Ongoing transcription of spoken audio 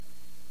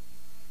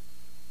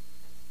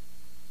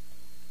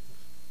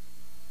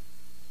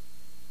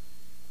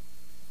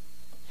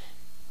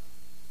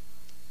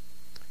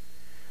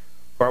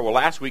right, well,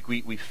 last week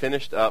we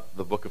finished up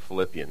the book of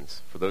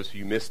Philippians. For those of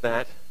you who missed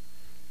that,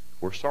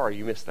 we're sorry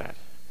you missed that.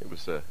 It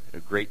was a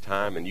great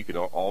time, and you can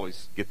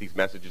always get these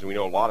messages. And we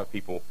know a lot of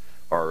people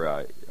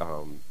are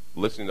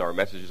listening to our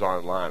messages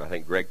online. I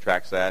think Greg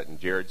tracks that, and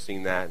Jared's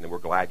seen that, and we're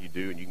glad you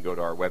do. And you can go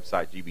to our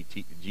website,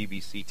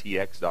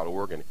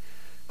 gbctx.org, and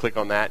click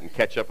on that and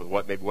catch up with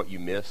what you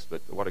missed.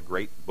 But what a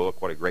great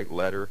book, what a great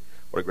letter,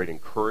 what a great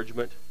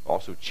encouragement,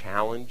 also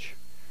challenge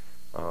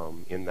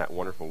in that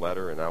wonderful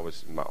letter. And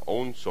my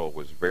own soul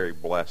was very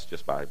blessed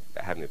just by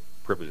having the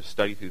privilege to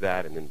study through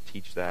that and then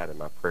teach that, and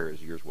my prayer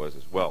as yours was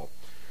as well.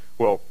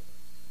 Well,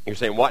 you're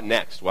saying, what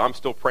next? Well, I'm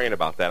still praying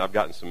about that. I've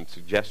gotten some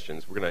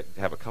suggestions. We're going to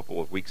have a couple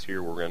of weeks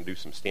here where we're going to do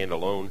some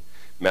standalone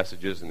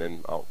messages, and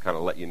then I'll kind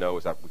of let you know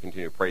as we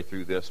continue to pray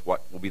through this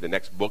what will be the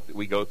next book that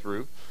we go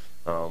through.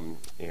 I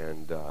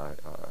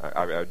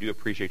do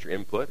appreciate your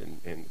input, and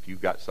if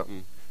you've got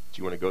something that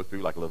you want to go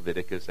through, like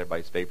Leviticus,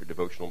 everybody's favorite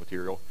devotional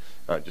material,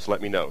 just let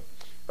me know.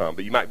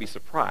 But you might be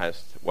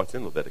surprised what's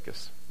in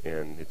Leviticus,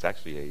 and it's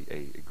actually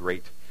a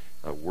great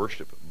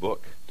worship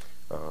book.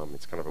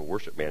 It's kind of a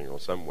worship manual in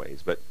some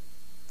ways. But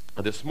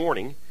this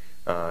morning,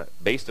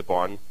 based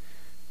upon,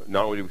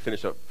 not only did we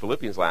finish up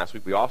Philippians last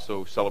week, we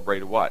also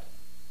celebrated what?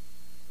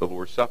 The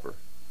Lord's Supper.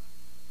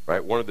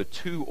 Right? One of the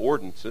two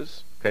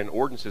ordinances. Okay, an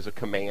ordinance is a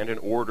command, an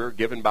order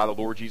given by the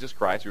Lord Jesus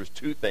Christ. There's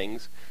two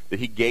things that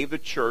he gave the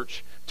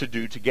church to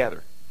do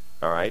together.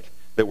 All right?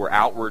 That were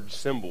outward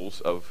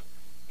symbols of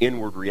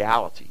inward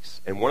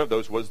realities. And one of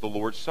those was the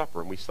Lord's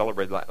Supper, and we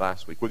celebrated that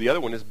last week. Well, the other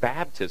one is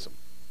baptism.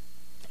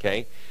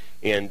 Okay?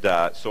 And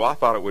so I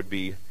thought it would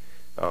be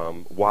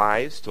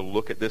wise to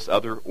look at this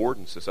other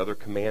ordinance, this other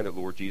command that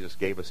Lord Jesus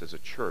gave us as a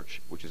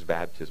church, which is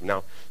baptism.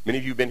 Now, many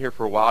of you have been here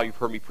for a while. You've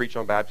heard me preach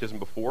on baptism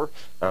before.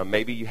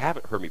 Maybe you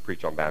haven't heard me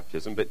preach on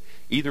baptism. But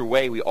either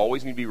way, we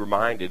always need to be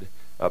reminded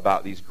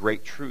about these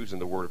great truths in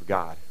the Word of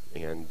God.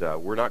 And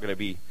we're not going to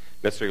be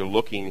necessarily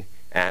looking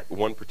at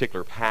one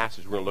particular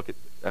passage. We're going to look at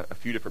a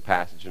few different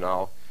passages, and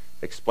I'll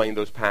explain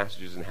those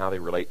passages and how they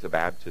relate to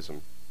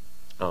baptism.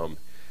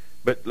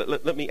 But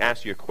let me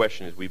ask you a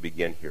question as we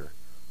begin here.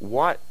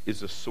 What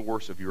is the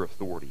source of your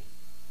authority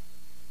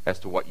as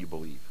to what you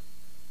believe?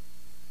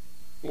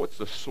 What's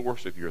the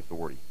source of your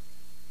authority?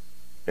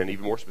 And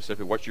even more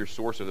specific, what's your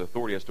source of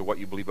authority as to what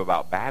you believe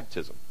about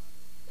baptism?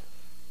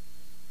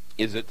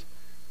 Is it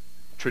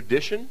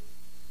tradition,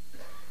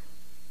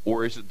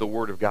 or is it the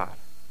Word of God?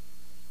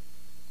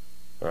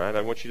 All right, I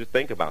want you to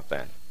think about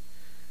that.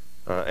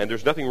 And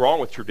there's nothing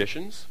wrong with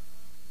traditions.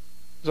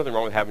 There's nothing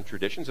wrong with having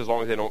traditions as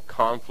long as they don't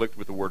conflict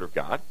with the Word of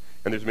God.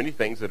 And there's many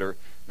things that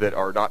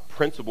are not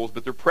principles,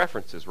 but they're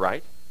preferences,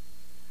 right?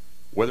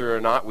 Whether or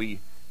not we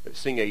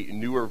sing a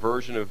newer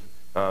version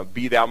of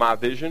Be Thou My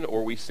Vision,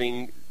 or we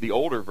sing the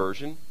older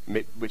version,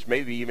 which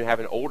maybe even have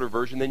an older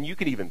version than you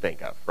could even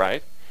think of,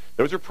 right?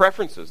 Those are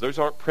preferences. Those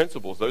aren't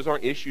principles. Those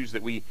aren't issues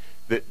that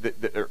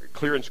are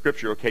clear in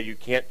Scripture. Okay, you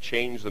can't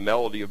change the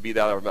melody of Be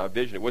Thou My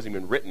Vision. It wasn't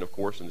even written, of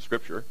course, in the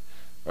Scripture.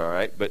 All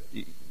right, but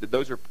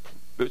those are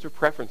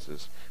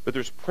preferences. But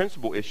there's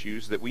principle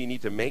issues that we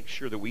need to make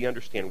sure that we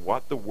understand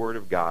what the Word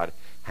of God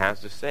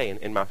has to say.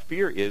 And my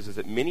fear is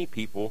that many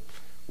people,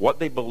 what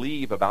they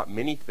believe about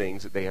many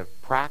things that they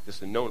have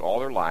practiced and known all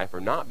their life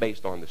are not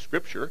based on the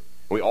Scripture.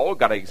 We all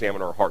got to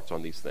examine our hearts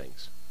on these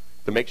things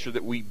to make sure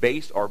that we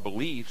base our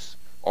beliefs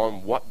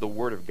on what the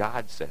Word of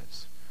God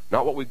says,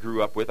 not what we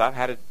grew up with. I've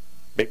had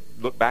to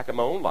look back at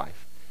my own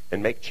life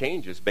and make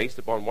changes based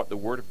upon what the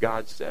Word of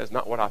God says,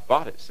 not what I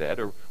thought it said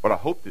or what I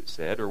hoped it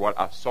said or what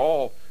I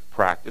saw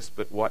practiced,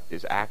 but what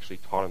is actually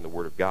taught in the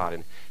Word of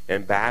God.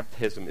 And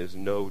baptism is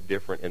no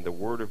different. And the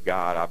Word of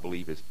God, I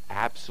believe, is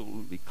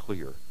absolutely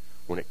clear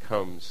when it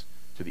comes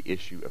to the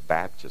issue of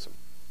baptism.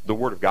 The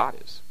Word of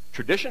God is.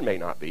 Tradition may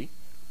not be,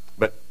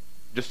 but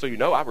just so you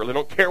know, I really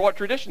don't care what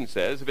tradition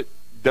says if it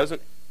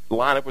doesn't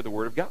line up with the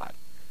Word of God.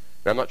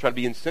 Now, I'm not trying to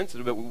be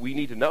insensitive, but we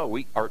need to know.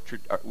 We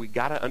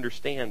got to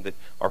understand that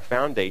our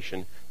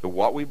foundation, to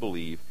what we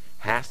believe,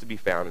 has to be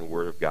found in the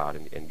Word of God,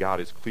 and God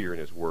is clear in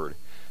His Word.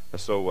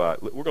 So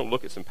we're going to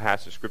look at some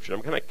passages of Scripture.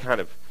 I'm going to kind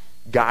of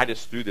guide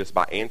us through this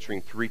by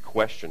answering three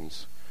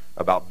questions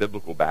about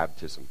biblical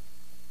baptism.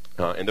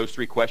 And those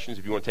three questions,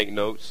 if you want to take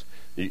notes,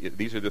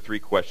 these are the three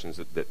questions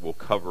that we'll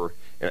cover.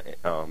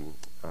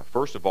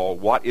 First of all,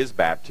 what is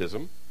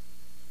baptism?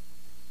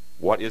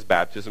 What is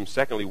baptism?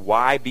 Secondly,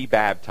 why be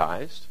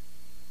baptized?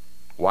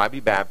 Why be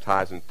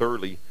baptized? And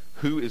thirdly,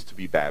 who is to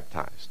be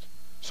baptized?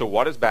 So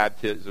what is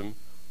baptism?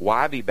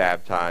 Why be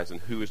baptized?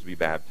 And who is to be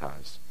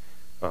baptized?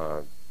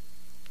 And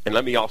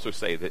let me also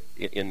say that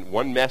in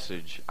one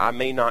message, I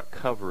may not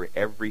cover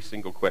every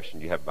single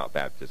question you have about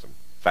baptism.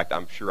 In fact,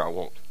 I'm sure I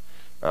won't.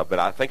 But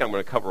I think I'm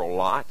going to cover a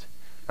lot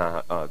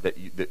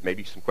that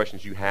maybe some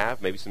questions you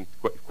have, maybe some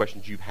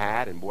questions you've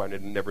had, and boy, I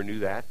never knew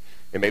that.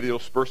 And maybe it'll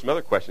spur some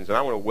other questions. And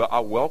I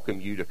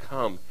welcome you to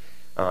come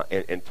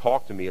and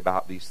talk to me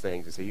about these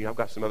things and say, I've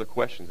got some other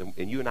questions.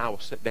 And you and I will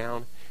sit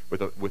down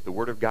with the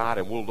Word of God,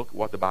 and we'll look at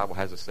what the Bible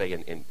has to say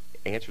and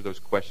answer those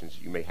questions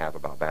you may have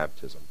about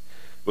baptism.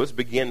 Let's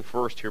begin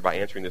first here by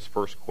answering this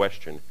first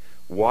question.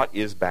 What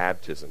is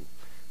baptism?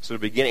 So to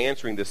begin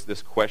answering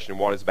this question,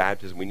 what is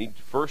baptism, we need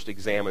to first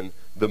examine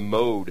the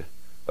mode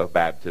of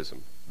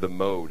baptism. The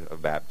mode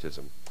of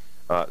baptism.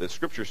 The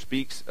Scripture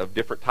speaks of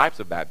different types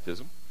of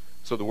baptism.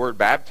 So the word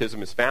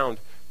baptism is found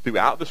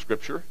throughout the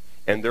Scripture,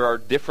 and there are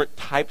different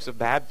types of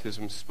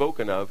baptism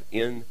spoken of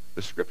in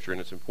the Scripture, and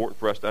it's important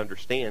for us to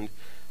understand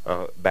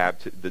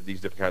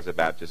these different kinds of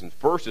baptism.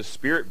 First is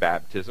spirit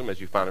baptism, as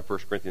you find in 1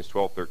 Corinthians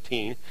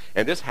 12:13,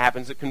 and this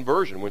happens at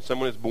conversion. When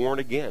someone is born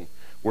again,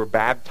 we're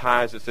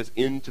baptized, it says,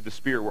 into the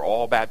Spirit. We're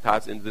all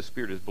baptized into the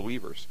Spirit as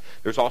believers.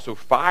 There's also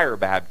fire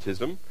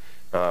baptism.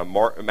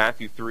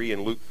 Matthew 3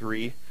 and Luke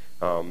 3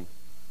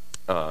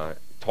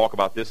 talk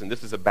about this, and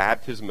this is a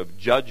baptism of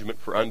judgment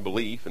for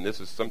unbelief, and this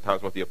is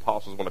sometimes what the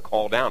apostles want to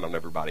call down on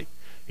everybody.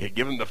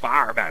 Give them the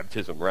fire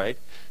baptism, right?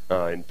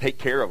 And take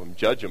care of them,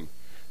 judge them.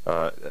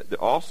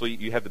 Also,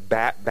 you have the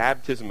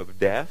baptism of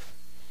death,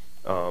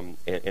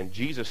 and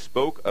Jesus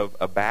spoke of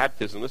a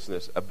baptism. Listen to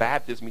this. A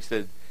baptism, he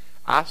said,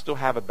 I still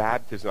have a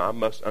baptism I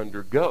must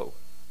undergo.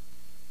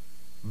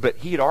 But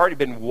he had already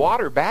been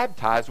water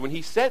baptized when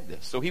he said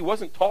this. So he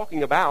wasn't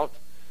talking about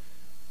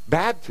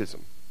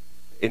baptism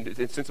in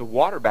the sense of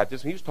water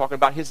baptism. He was talking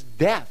about his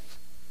death.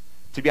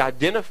 To be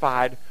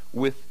identified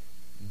with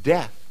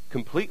death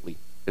completely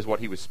is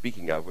what he was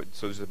speaking of.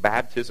 So there's a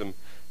baptism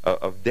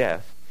of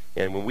death.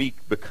 And when we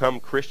become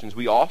Christians,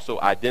 we also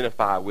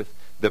identify with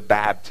the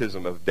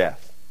baptism of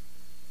death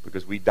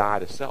because we die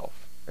to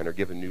self and are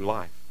given new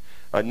life.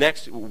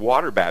 Next,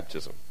 water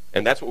baptism.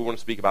 And that's what we want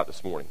to speak about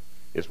this morning,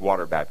 is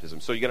water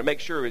baptism. So you got to make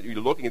sure that you're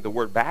looking at the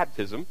word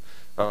baptism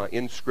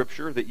in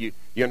Scripture, that you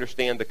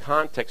understand the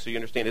context, so you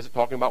understand, is it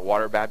talking about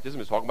water baptism?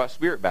 Is it talking about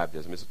spirit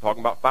baptism? Is it talking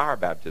about fire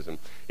baptism?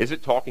 Is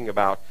it talking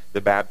about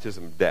the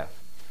baptism of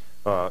death?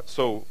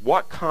 So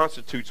what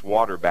constitutes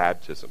water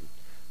baptism?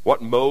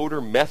 What mode or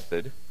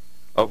method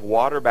of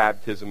water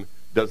baptism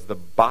does the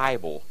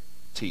Bible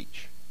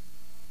teach?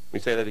 Let me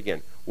say that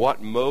again. What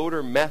mode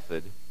or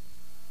method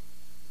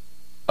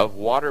of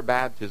water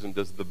baptism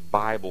does the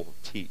Bible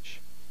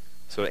teach?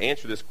 So to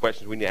answer this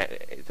question, we need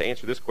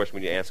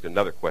to ask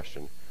another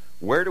question.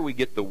 Where do we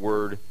get the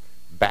word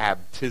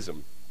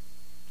baptism?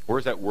 Where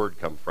does that word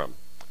come from?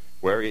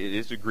 Well, it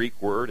is a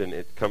Greek word, and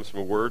it comes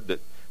from a word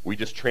that we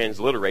just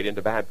transliterate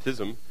into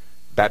baptism,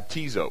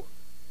 baptizo.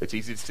 It's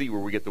easy to see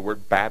where we get the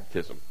word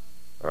baptism.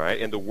 All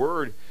right, and the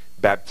word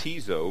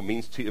baptizo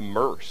means to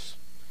immerse.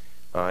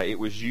 It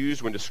was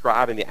used when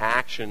describing the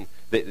action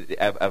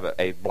of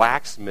a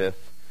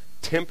blacksmith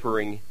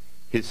tempering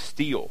his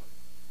steel.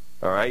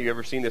 All right, you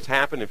ever seen this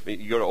happen? If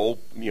you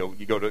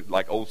go to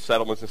like old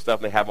settlements and stuff,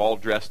 and they have all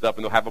dressed up,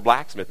 and they'll have a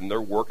blacksmith, and they're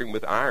working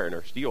with iron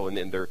or steel, and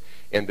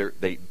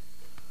they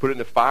put it in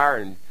the fire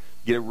and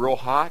get it real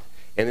hot,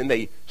 and then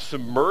they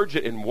submerge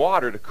it in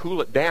water to cool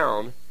it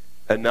down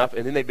enough,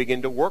 and then they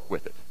begin to work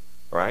with it.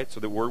 All right, so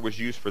the word was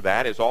used for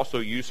that. It's also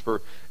used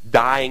for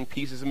dyeing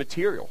pieces of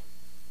material.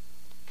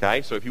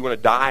 Okay, so if you want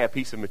to dye a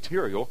piece of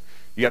material,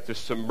 you have to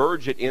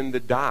submerge it in the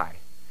dye.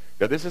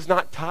 Now, this is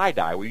not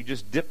tie-dye where you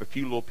just dip a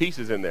few little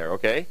pieces in there,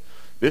 okay?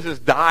 This is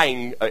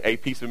dyeing a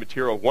piece of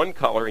material one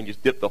color and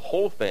just dip the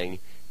whole thing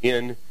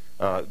in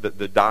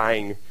the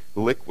dyeing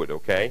liquid,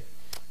 okay?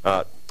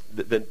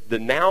 The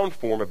noun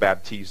form of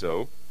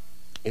baptizo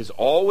is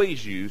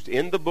always used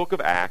in the book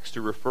of Acts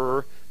to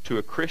refer to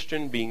a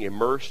Christian being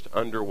immersed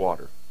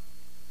underwater.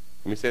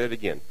 Let me say that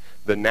again.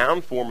 The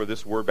noun form of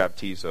this word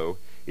baptizo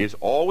is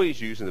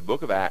always used in the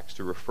book of Acts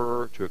to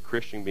refer to a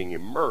Christian being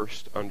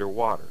immersed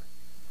underwater.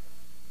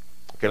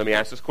 Okay, let me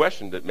ask this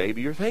question that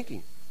maybe you're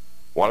thinking.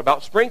 What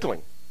about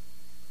sprinkling?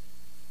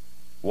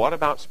 What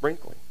about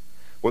sprinkling?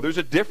 Well, there's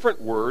a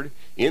different word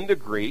in the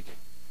Greek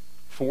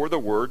for the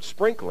word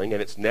sprinkling,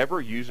 and it's never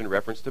used in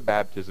reference to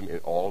baptism in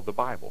all of the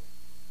Bible.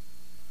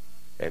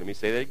 Okay, let me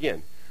say that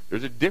again.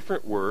 There's a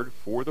different word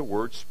for the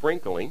word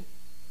sprinkling,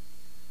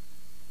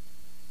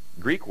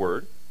 Greek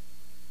word,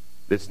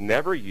 that's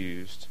never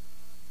used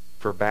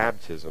for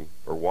baptism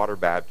or water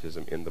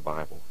baptism in the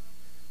Bible.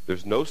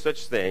 There's no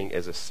such thing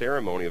as a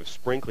ceremony of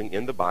sprinkling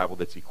in the Bible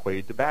that's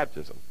equated to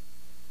baptism.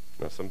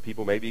 Now, some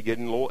people may be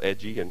getting a little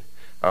edgy, and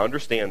I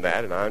understand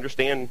that, and I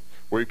understand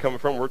where you're coming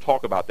from. We'll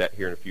talk about that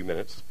here in a few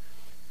minutes.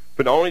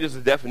 But not only does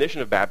the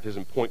definition of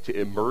baptism point to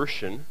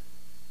immersion,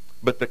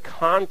 but the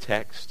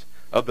context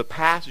of the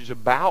passages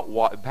about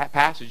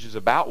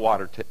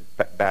water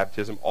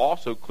baptism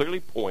also clearly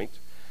point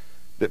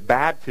that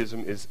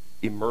baptism is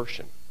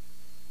immersion.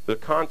 The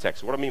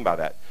context, what do I mean by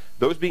that?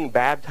 Those being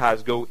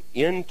baptized go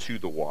into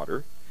the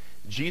water.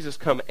 Jesus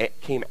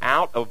came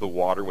out of the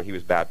water when he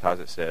was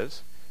baptized, it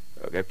says.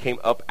 Came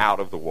up out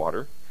of the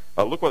water.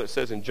 Look what it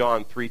says in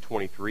John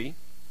 3:23.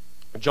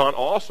 John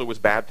also was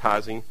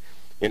baptizing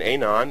in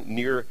Aenon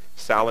near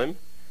Salim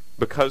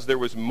because there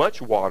was much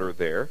water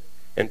there,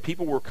 and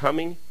people were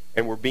coming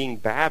and were being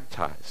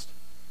baptized.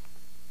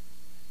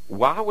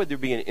 Why would there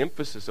be an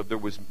emphasis of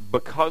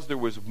because there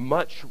was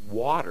much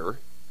water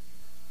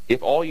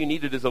if all you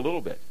needed is a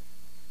little bit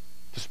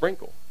to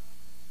sprinkle?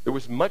 There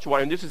was much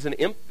water, and this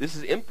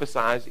is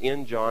emphasized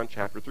in John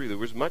chapter 3. There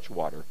was much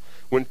water.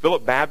 When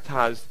Philip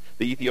baptized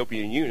the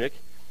Ethiopian eunuch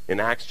in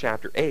Acts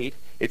chapter 8,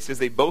 it says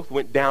they both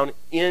went down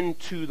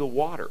into the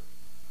water.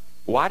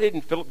 Why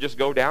didn't Philip just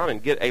go down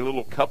and get a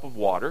little cup of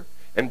water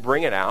and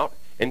bring it out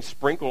and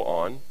sprinkle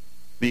on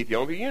the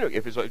Ethiopian eunuch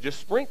if it's just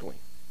sprinkling?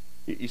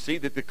 You see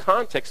that the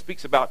context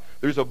speaks about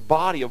there's a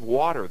body of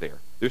water there.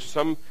 There's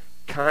some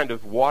kind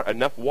of water,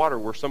 enough water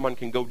where someone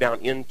can go down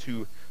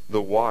into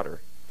the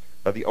water.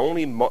 The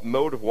only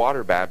mode of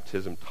water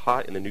baptism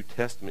taught in the New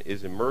Testament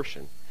is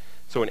immersion.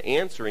 So in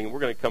answering, we're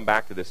going to come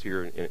back to this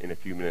here in a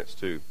few minutes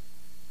too.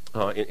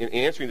 In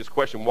answering this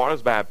question, what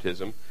is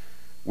baptism?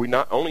 We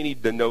not only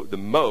need to note the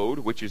mode,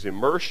 which is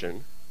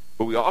immersion,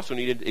 but we also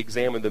need to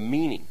examine the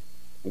meaning.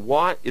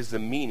 What is the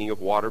meaning of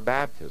water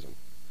baptism?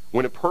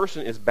 When a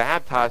person is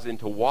baptized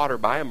into water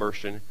by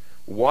immersion,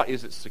 what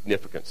is its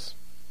significance?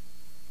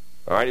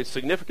 All right, its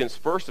significance,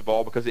 first of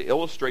all, because it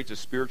illustrates a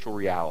spiritual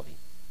reality.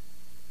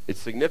 It's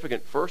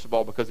significant, first of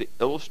all, because it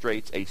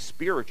illustrates a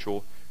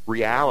spiritual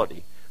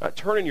reality.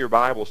 Turn in your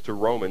Bibles to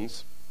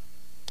Romans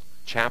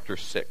chapter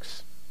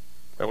 6.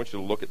 I want you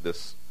to look at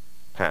this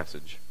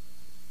passage.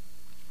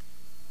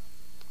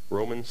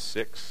 Romans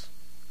 6,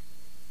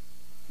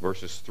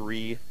 verses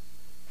 3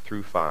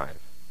 through 5.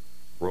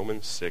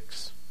 Romans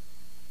 6,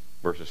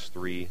 verses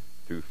 3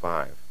 through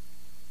 5.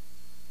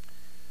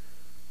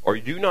 Or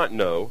you do not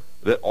know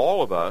that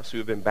all of us who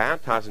have been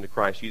baptized into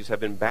Christ Jesus have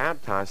been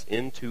baptized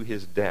into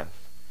his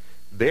death.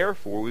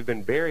 Therefore, we've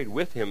been buried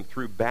with him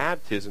through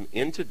baptism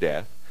into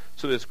death,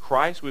 so that as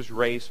Christ was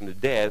raised from the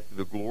dead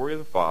through the glory of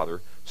the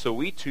Father, so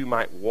we too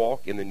might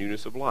walk in the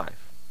newness of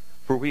life.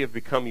 For we have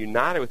become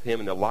united with him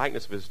in the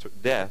likeness of his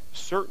death.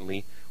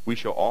 Certainly, we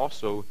shall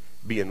also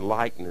be in the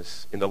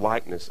likeness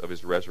of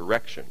his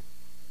resurrection.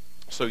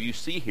 So you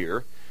see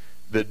here,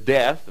 the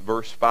death,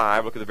 verse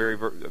 5, look at the very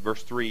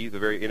verse 3, the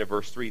very end of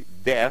verse 3,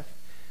 death.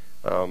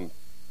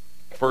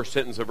 First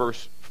sentence of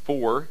verse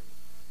 4,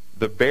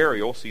 the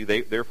burial, see,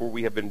 therefore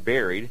we have been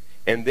buried.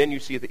 And then you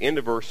see at the end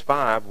of verse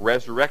 5,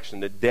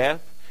 resurrection, the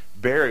death,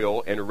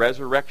 burial, and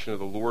resurrection of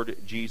the Lord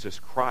Jesus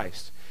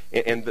Christ.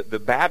 And the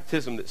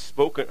baptism that's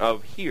spoken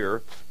of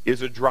here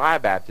is a dry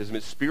baptism.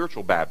 It's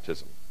spiritual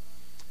baptism.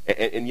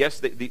 And yes,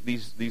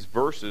 these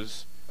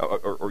verses,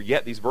 or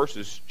yet these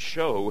verses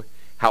show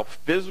how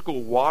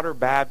physical water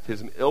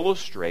baptism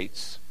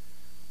illustrates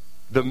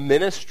the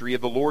ministry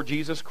of the Lord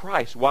Jesus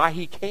Christ, why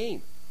he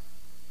came.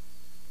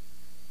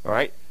 All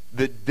right?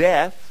 The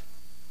death,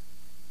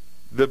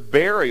 the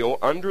burial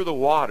under the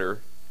water,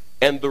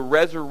 and the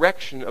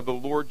resurrection of the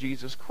Lord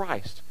Jesus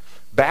Christ.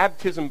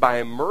 Baptism by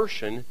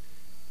immersion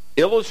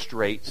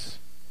illustrates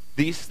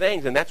these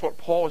things, and that's what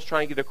Paul is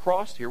trying to get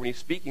across here when he's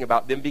speaking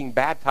about them being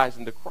baptized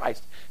into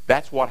Christ.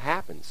 That's what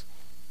happens.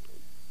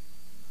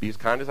 Be as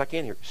kind as I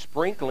can here.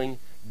 Sprinkling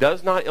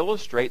does not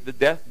illustrate the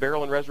death,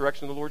 burial, and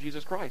resurrection of the Lord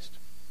Jesus Christ.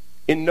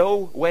 In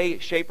no way,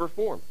 shape, or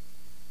form.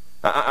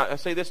 I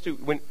say this too.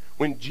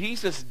 When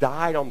Jesus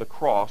died on the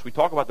cross, we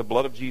talk about the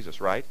blood of Jesus,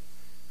 right?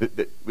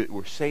 That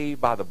we're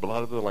saved by the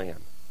blood of the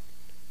Lamb.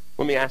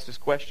 Let me ask this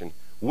question.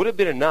 Would it have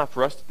been enough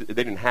for us, they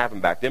didn't have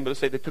him back then, but let's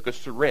say they took a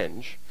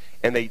syringe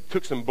and they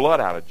took some blood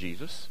out of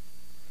Jesus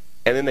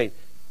and then they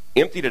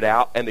emptied it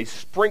out and they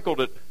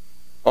sprinkled it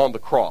on the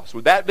cross.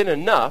 Would that have been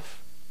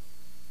enough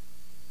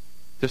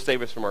to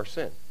save us from our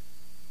sin?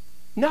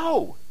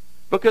 No,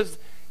 because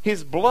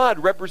his blood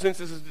represents,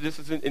 this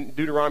is in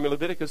Deuteronomy and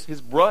Leviticus,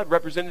 his blood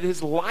represented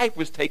his life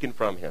was taken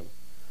from him.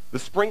 The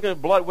sprinkling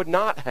of blood would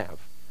not have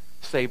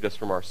saved us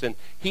from our sin.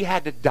 He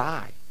had to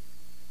die.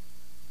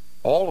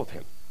 All of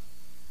him.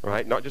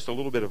 Right? Not just a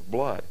little bit of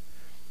blood.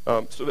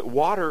 So that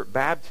water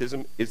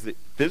baptism is the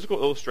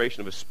physical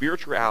illustration of a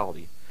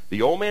spirituality.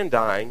 The old man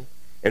dying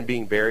and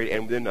being buried,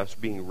 and then us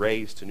being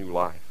raised to new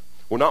life.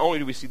 Well, not only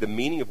do we see the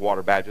meaning of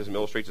water baptism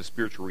illustrates a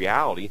spiritual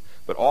reality,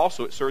 but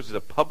also it serves as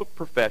a public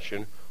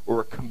profession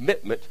or a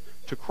commitment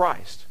to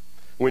Christ.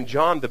 When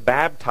John the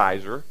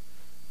Baptizer,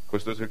 of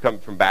course those who come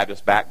from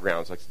Baptist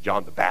backgrounds, like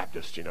John the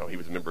Baptist, he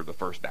was a member of the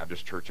First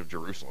Baptist Church of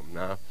Jerusalem.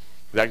 No, it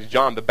was actually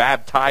John the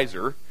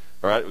Baptizer.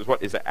 All right, it was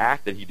what is an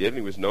act that he did, and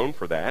he was known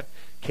for that.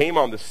 Came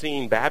on the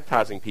scene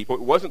baptizing people.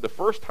 It wasn't the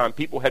first time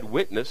people had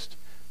witnessed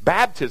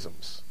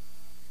baptisms.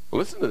 Well,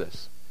 listen to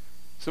this.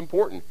 It's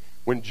important.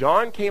 When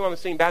John came on the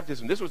scene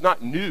baptism, this was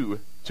not new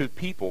to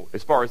people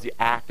as far as the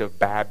act of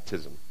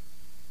baptism.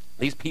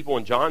 These people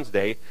in John's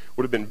day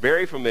would have been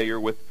very familiar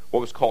with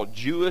what was called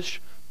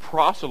Jewish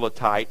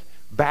proselyte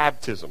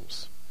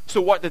baptisms.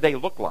 So what did they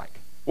look like?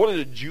 What did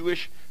a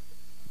Jewish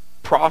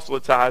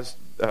proselyte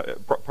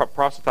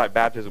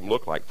baptism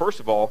look like?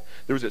 First of all,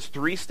 there was this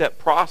 3-step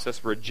process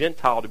for a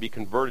Gentile to be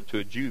converted to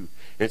a Jew.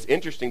 And it's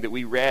interesting that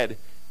we read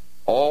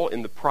all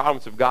in the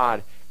providence of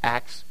God,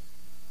 Acts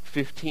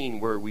 15,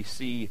 where we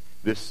see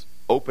this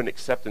open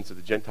acceptance of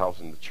the Gentiles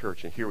in the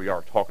church. And here we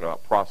are talking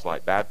about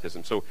proselyte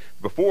baptism. So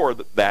before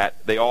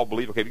that, they all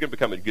believed, okay, if you're going to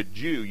become a good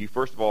Jew, you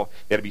first of all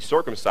had to be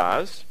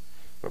circumcised.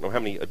 I don't know how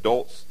many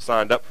adults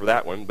signed up for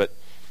that one, but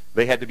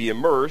they had to be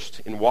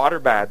immersed in water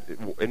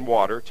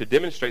to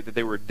demonstrate that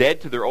they were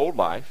dead to their old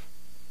life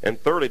And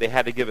thirdly, they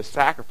had to give a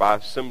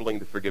sacrifice symboling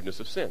the forgiveness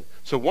of sin.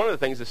 So one of the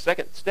things, the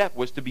second step,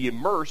 was to be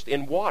immersed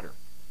in water,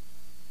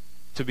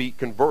 to be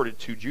converted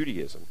to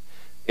Judaism.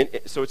 And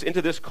so it's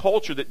into this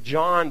culture that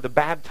John the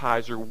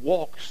Baptizer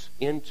walks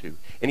into.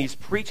 And he's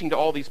preaching to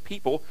all these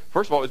people.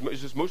 First of all, it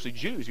was just mostly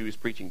Jews he was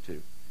preaching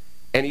to.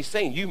 And he's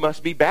saying, you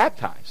must be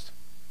baptized.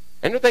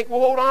 And they're thinking,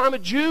 well, hold on, I'm a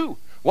Jew.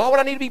 Why would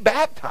I need to be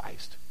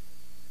baptized?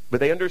 But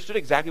they understood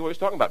exactly what he was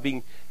talking about,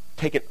 being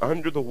taken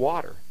under the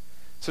water.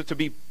 So to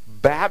be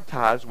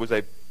baptized was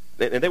and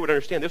they would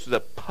understand this was a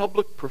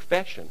public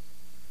profession,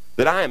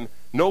 that I am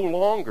no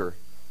longer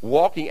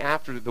walking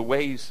after the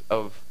ways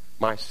of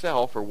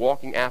myself or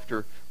walking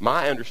after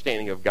my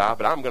understanding of God,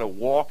 but I'm going to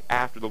walk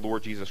after the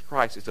Lord Jesus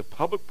Christ. It's a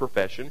public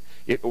profession.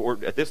 Or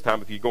at this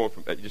time, if you're going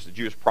from just a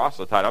Jewish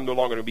proselyte, I'm no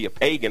longer going to be a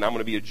pagan, I'm going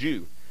to be a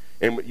Jew.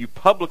 And you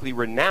publicly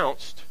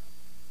renounced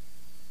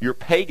your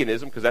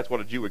paganism, because that's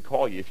what a Jew would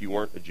call you if you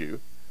weren't a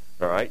Jew,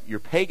 all right, your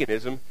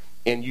paganism,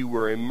 and you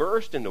were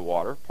immersed in the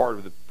water, part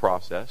of the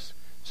process,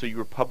 so you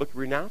were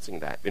publicly renouncing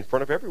that in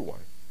front of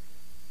everyone.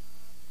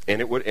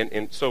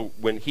 And so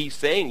when he's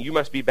saying you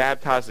must be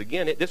baptized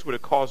again, this would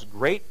have caused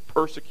great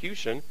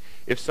persecution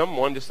if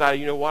someone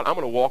decided, you know what, I'm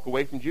going to walk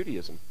away from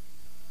Judaism.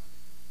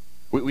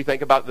 We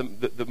think about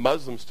the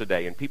Muslims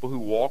today and people who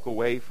walk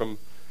away from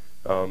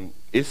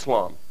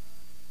Islam,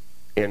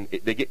 and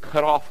they get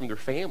cut off from their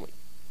family.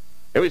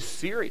 It was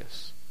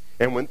serious.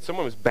 And when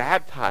someone was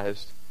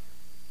baptized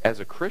as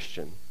a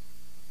Christian,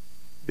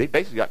 they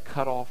basically got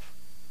cut off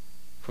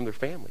from their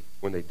family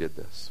when they did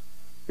this.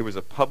 It was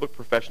a public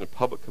profession, a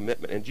public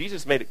commitment. And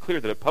Jesus made it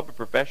clear that a public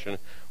profession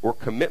or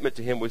commitment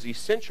to him was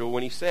essential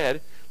when he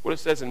said what it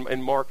says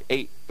in Mark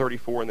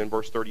 8:34 and then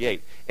verse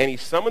 38. And he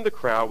summoned the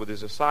crowd with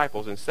his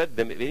disciples and said to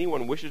them, if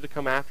anyone wishes to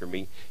come after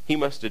me, he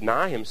must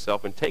deny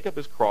himself and take up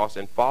his cross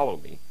and follow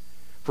me.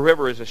 For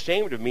whoever is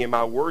ashamed of me and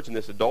my words in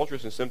this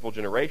adulterous and sinful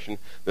generation,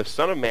 the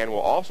Son of Man will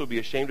also be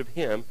ashamed of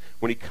him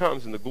when he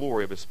comes in the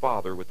glory of his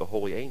Father with the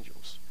holy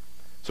angels.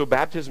 So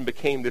baptism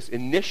became this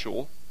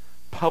initial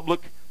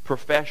public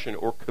profession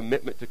or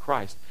commitment to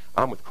Christ.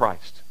 I'm with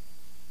Christ.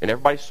 And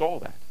everybody saw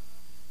that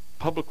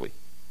publicly.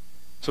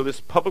 So this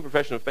public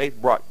profession of faith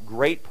brought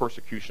great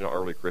persecution on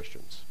early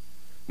Christians.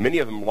 Many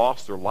of them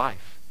lost their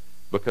life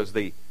because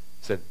they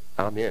said,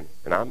 I'm in.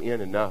 And I'm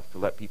in enough to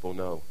let people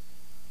know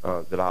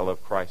that I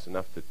love Christ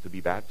enough to be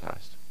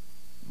baptized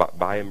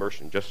by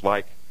immersion. Just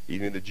like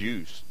even the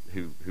Jews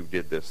who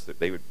did this, that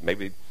they would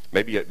maybe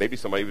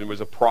somebody even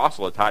was a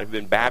proselyte who'd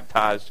been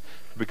baptized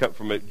to become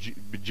from a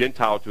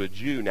Gentile to a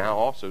Jew, now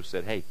also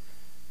said, hey,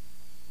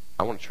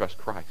 I want to trust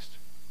Christ.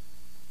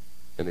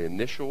 And the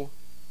initial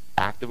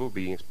act of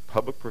obedience,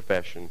 public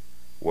profession,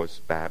 was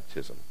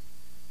baptism.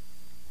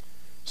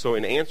 So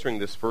in answering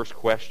this first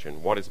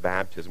question, what is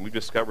baptism? We've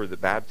discovered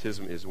that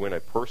baptism is when a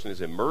person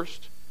is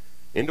immersed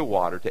into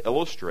water to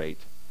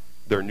illustrate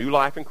their new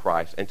life in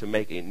Christ and to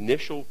make an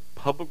initial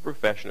public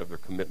profession of their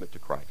commitment to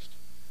Christ.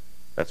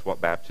 That's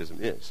what baptism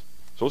is.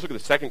 So let's look at the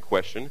second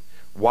question.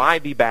 Why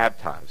be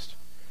baptized?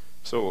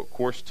 So, of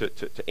course,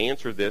 to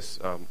answer this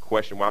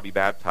question, why be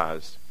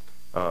baptized,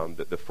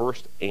 the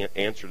first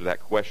answer to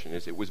that question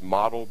is it was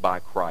modeled by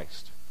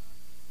Christ.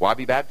 Why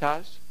be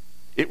baptized?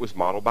 It was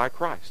modeled by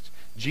Christ.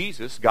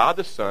 Jesus, God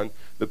the Son,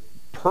 the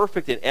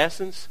perfect in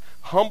essence,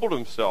 humbled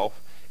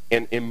himself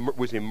and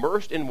was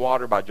immersed in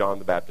water by John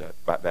the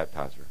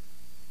Baptizer.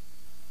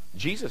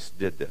 Jesus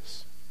did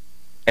this.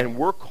 And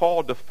we're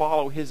called to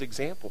follow his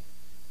example.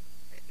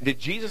 Did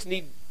Jesus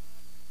need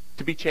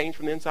to be changed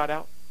from the inside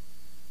out?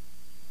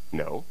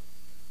 No.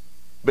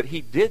 But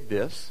he did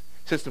this,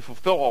 since to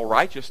fulfill all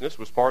righteousness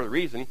was part of the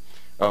reason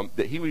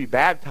that he would be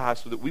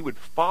baptized so that we would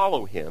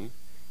follow him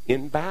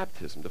in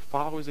baptism, to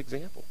follow his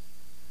example,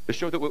 to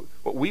show that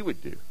what we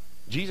would do.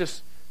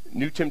 Jesus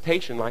knew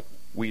temptation like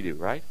we do,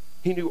 right?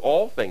 He knew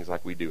all things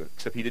like we do,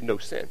 except he didn't know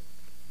sin.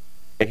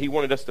 And he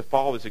wanted us to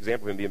follow this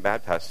example of him being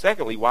baptized.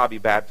 Secondly, why be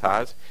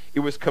baptized?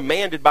 It was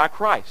commanded by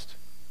Christ.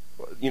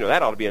 You know,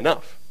 that ought to be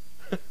enough.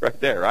 Right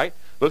there, right?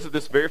 Listen to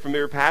this very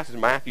familiar passage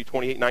in Matthew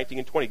 28:19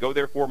 and 20. Go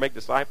therefore, make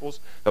disciples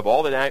of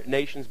all the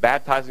nations,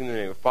 baptizing in the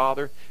name of the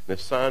Father, and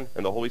the Son,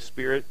 and the Holy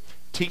Spirit,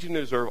 teaching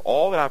them to observe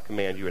all that I've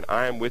commanded you, and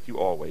I am with you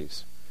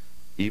always,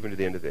 even to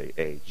the end of the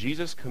age.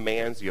 Jesus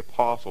commands the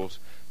apostles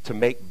to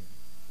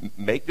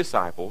make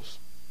disciples,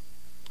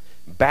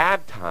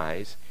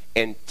 baptize,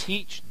 and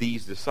teach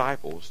these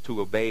disciples to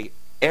obey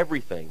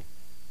everything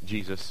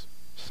Jesus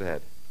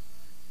said.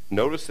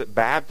 Notice that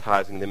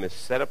baptizing them is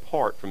set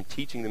apart from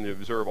teaching them to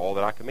observe all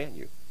that I command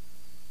you.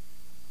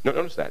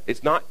 Notice that.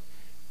 It's not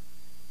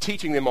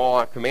teaching them all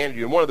I commanded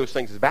you, and one of those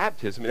things is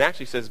baptism. It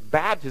actually says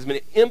baptism, and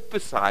it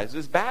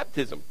emphasizes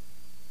baptism.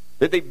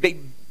 That they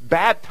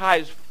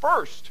baptize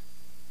first,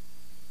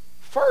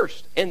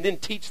 and then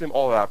teach them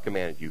all that I've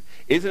commanded you.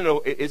 Is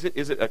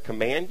it a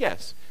command?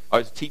 Yes.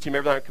 Is teaching them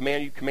everything I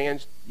command you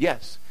commands?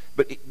 Yes.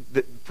 But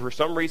for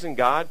some reason,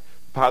 God,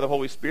 by the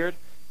Holy Spirit,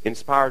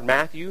 inspired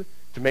Matthew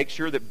to make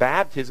sure that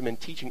baptism and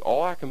teaching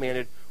all I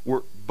commanded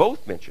were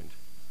both mentioned,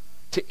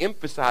 to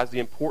emphasize the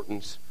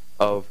importance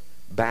of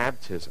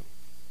baptism.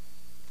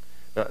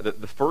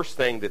 The first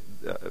thing that,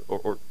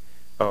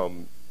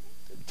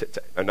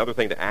 another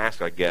thing to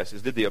ask, I guess,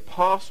 is did the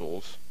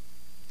apostles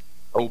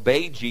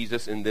obey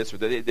Jesus in this, or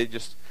did they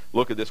just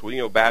look at this,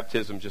 well,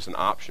 baptism is just an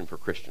option for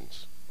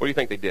Christians? What do you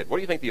think they did? What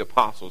do you think the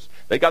apostles,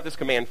 they got this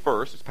command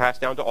first, it's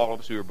passed down to all of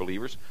us who are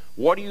believers.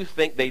 What do you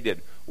think they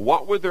did?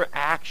 What were their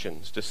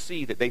actions to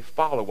see that they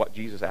follow what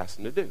Jesus asked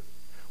them to do?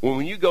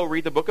 When you go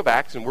read the book of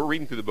Acts, and we're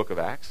reading through the book of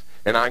Acts,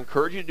 and I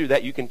encourage you to do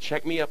that, you can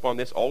check me up on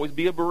this, always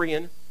be a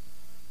Berean.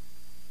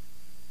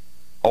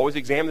 Always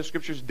examine the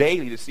scriptures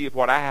daily to see if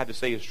what I have to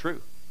say is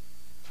true.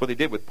 That's what they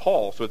did with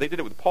Paul. So if they did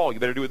it with Paul, you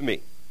better do it with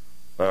me.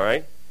 All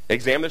right?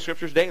 Examine the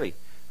scriptures daily.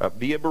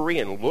 Be a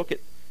Berean. Look at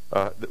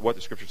what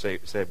the scriptures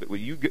say. But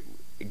when you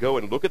go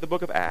and look at the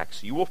book of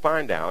Acts, you will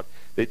find out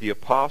that the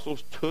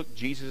apostles took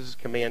Jesus'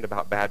 command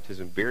about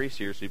baptism very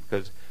seriously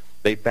because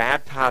they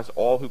baptized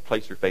all who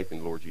place their faith in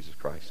the Lord Jesus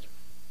Christ.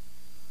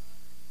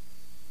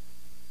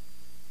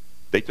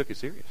 They took it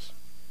serious.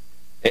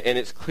 And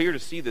it's clear to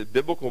see the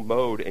biblical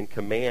mode and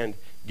command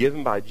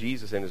given by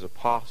Jesus and his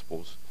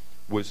apostles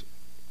was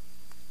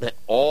that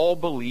all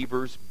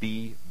believers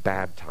be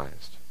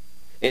baptized.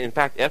 And in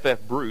fact,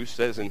 F.F. Bruce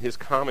says in his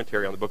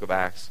commentary on the book of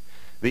Acts,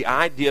 the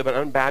idea of an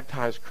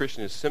unbaptized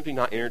Christian is simply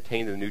not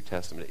entertained in the New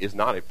Testament. It is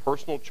not a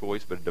personal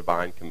choice, but a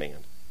divine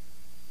command.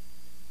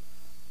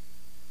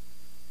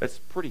 That's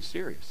pretty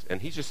serious.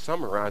 And he's just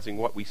summarizing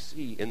what we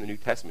see in the New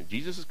Testament.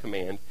 Jesus'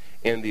 command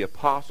and the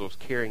apostles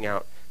carrying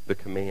out the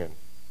command.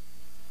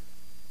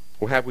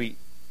 Well, have we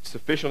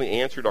sufficiently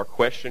answered our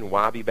question,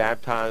 why be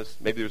baptized?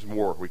 Maybe there's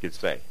more we could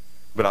say.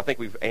 But I think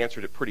we've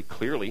answered it pretty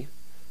clearly.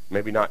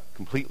 Maybe not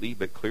completely,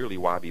 but clearly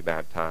why be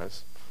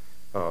baptized.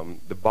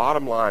 The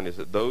bottom line is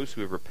that those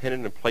who have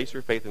repented and placed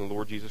their faith in the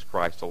Lord Jesus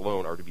Christ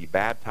alone are to be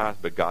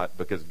baptized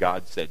because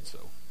God said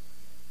so.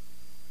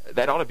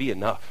 That ought to be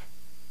enough.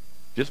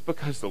 Just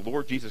because the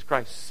Lord Jesus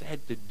Christ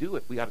said to do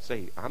it, we ought to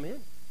say, I'm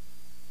in.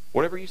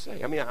 Whatever you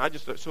say. I mean, I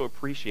just so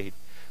appreciate.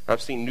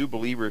 I've seen new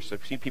believers.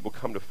 I've seen people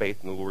come to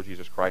faith in the Lord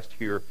Jesus Christ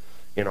here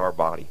in our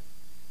body.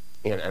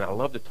 And I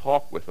love to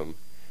talk with them.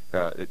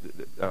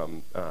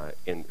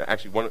 And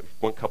actually,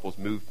 one couple's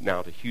moved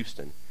now to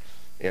Houston.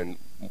 And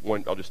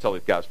I'll just tell the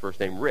guy's first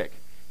name, Rick.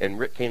 And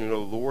Rick came to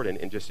know the Lord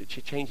and just it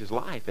changed his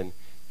life. And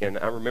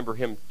I remember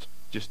him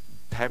just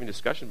having a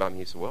discussion about me.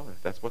 He said, well,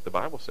 if that's what the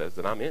Bible says,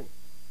 then I'm in.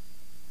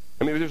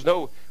 I mean, there's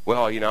no,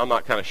 I'm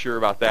not kind of sure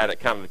about that. It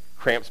kind of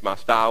cramps my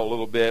style a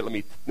little bit. Let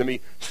me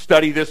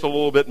study this a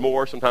little bit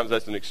more. Sometimes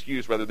that's an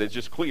excuse rather than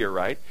just clear,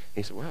 right? And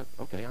he said, well,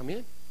 okay, I'm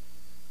in.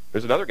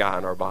 There's another guy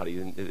in our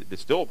body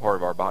that's still a part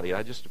of our body. And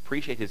I just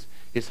appreciate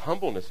his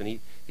humbleness. And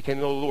he came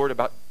to know the Lord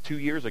about 2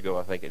 years ago,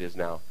 I think it is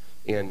now.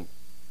 And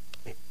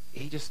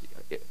he just,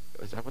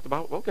 is that what the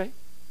Bible, okay,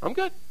 I'm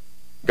good.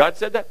 God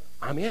said that,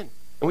 I'm in.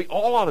 And we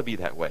all ought to be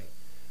that way.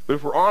 But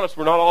if we're honest,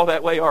 we're not all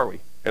that way, are we?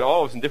 And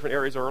all of us in different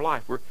areas of our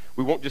life.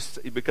 We won't just,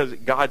 because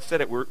God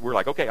said it, we're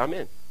like, okay, I'm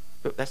in.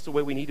 But that's the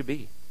way we need to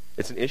be.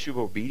 It's an issue of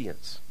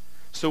obedience.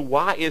 So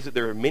why is it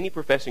there are many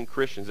professing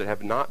Christians that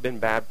have not been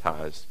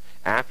baptized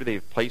after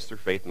they've placed their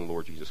faith in the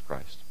Lord Jesus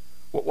Christ?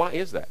 Well, why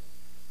is that?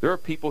 There are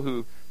people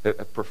who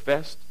have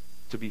professed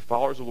to be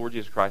followers of the Lord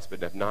Jesus Christ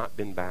but have not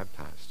been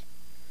baptized.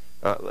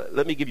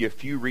 Let me give you a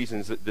few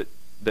reasons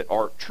that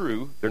are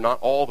true. They're not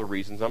all the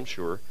reasons, I'm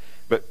sure.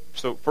 But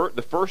so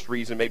the first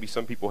reason maybe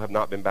some people have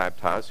not been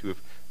baptized who have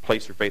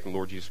placed their faith in the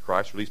Lord Jesus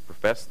Christ, or at least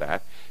profess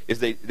that, is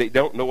they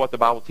don't know what the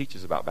Bible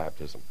teaches about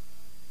baptism.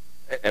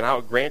 And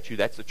I'll grant you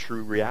that's a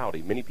true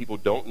reality. Many people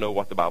don't know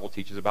what the Bible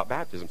teaches about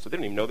baptism, so they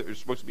don't even know that they're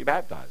supposed to be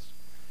baptized.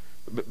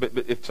 But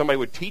if somebody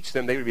would teach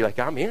them, they would be like,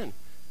 I'm in.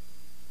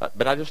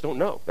 But I just don't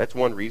know. That's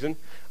one reason.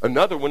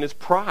 Another one is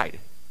pride.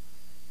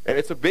 And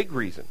it's a big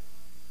reason.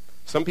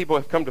 Some people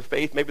have come to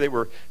faith, maybe they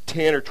were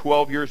 10 or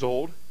 12 years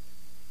old,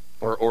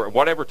 or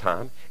whatever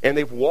time, and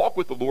they've walked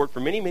with the Lord for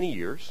many, many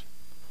years,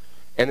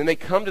 and then they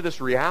come to this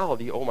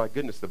reality, oh my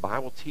goodness, the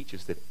Bible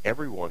teaches that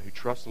everyone who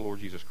trusts in the Lord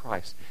Jesus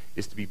Christ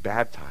is to be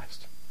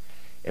baptized.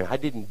 And I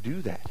didn't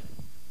do that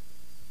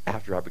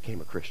after I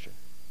became a Christian.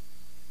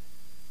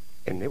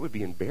 And it would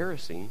be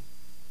embarrassing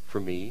for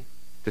me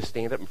to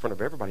stand up in front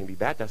of everybody and be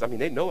baptized. I mean,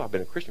 they know I've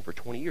been a Christian for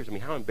 20 years. I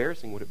mean, how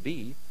embarrassing would it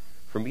be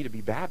for me to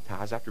be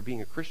baptized after being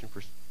a Christian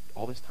for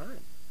all this time?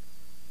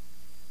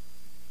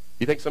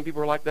 You think some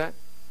people are like that?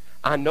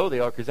 I know they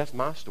are because that's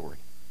my story.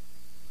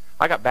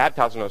 I got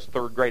baptized when I was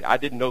 3rd grade. I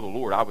didn't know the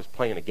Lord. I was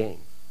playing a game.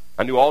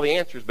 I knew all the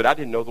answers, but I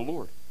didn't know the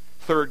Lord.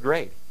 3rd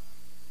grade.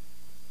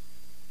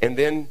 And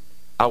then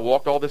I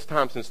walked all this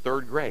time since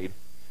 3rd grade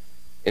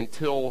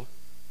until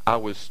I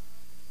was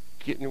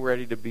getting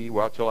ready to be,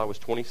 until I was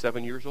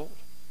 27 years old.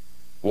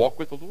 Walk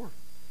with the Lord.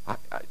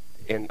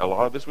 And a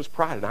lot of this was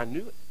pride, and I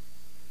knew it.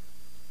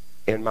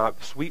 And my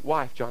sweet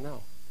wife,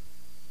 Jonelle,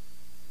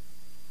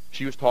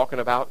 we were talking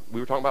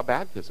about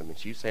baptism, and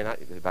she was saying,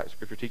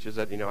 Scripture teaches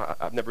that,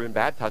 I've never been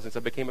baptized since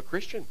I became a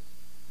Christian.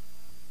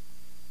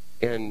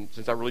 And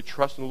since I really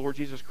trust in the Lord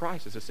Jesus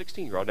Christ as a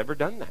 16-year-old, I've never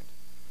done that.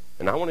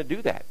 And I want to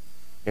do that.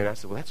 And I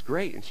said, well, that's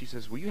great. And she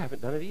says, well, you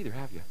haven't done it either,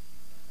 have you?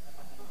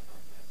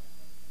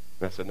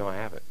 And I said, no, I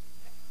haven't.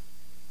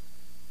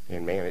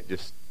 And man, it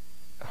just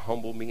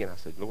humbled me, and I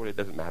said, Lord, it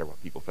doesn't matter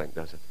what people think,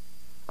 does it?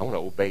 I want to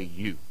obey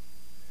you.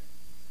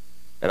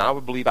 And I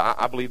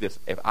believe this.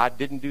 If I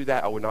didn't do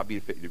that, I would not be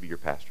fit to be your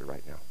pastor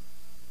right now.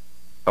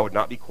 I would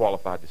not be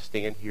qualified to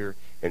stand here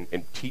and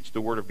teach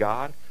the Word of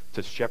God,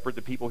 to shepherd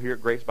the people here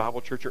at Grace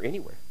Bible Church or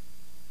anywhere.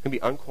 I can be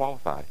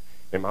unqualified.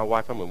 And my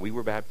wife, when we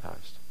were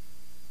baptized,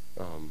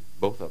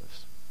 both of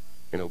us,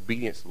 in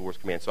obedience to the Lord's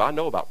command. So I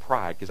know about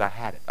pride because I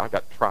had it. I've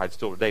got pride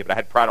still today, but I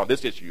had pride on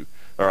this issue,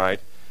 all right,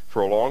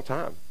 for a long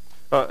time.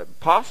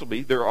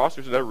 Possibly, there are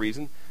also another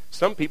reason.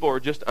 Some people are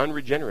just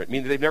unregenerate,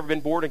 meaning they've never been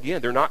born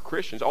again. They're not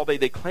Christians. All they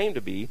claim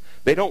to be,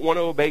 they don't want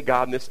to obey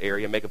God in this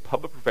area and make a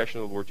public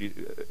profession of the Lord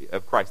Jesus,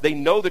 of Christ. They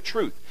know the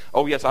truth.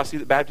 Oh, yes, I see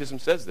that baptism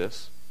says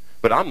this,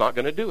 but I'm not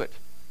going to do it.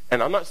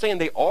 And I'm not saying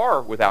they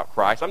are without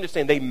Christ. I'm just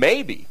saying they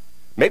may be.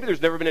 Maybe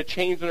there's never been a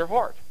change in their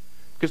heart.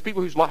 Because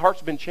people whose hearts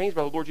have been changed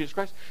by the Lord Jesus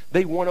Christ,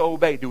 they want to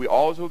obey. Do we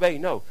always obey?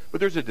 No. But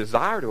there's a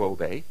desire to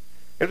obey.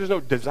 If there's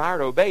no desire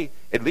to obey,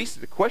 at least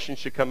the question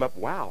should come up,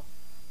 wow,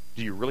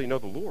 do you really know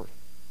the Lord?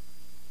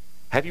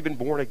 Have you been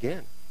born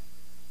again?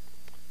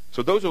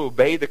 So those who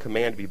obey the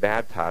command to be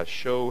baptized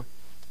show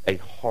a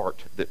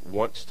heart that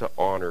wants to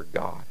honor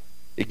God.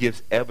 It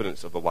gives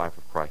evidence of the life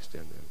of Christ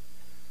in them.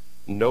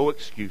 No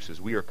excuses.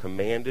 We are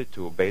commanded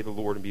to obey the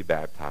Lord and be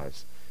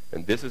baptized.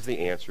 And this is the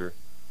answer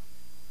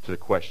to the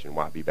question,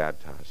 why be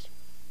baptized?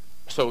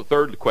 So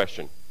third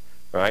question,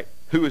 right?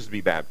 Who is to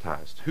be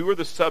baptized? Who are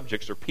the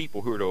subjects or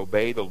people who are to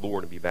obey the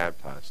Lord and be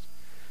baptized?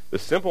 The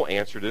simple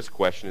answer to this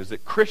question is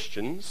that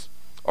Christians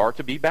are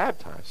to be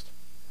baptized.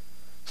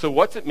 So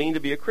what's it mean to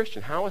be a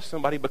Christian? How has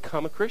somebody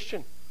become a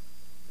Christian?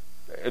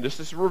 And this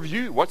is a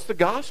review. What's the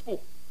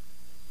gospel?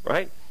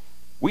 Right?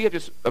 We have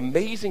this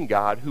amazing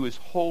God who is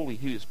holy,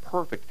 who is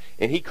perfect,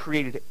 and he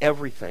created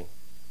everything.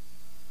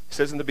 It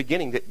says in the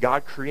beginning that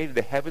God created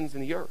the heavens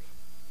and the earth.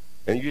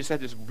 And you just had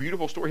this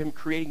beautiful story of him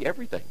creating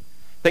everything.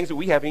 Things that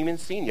we haven't even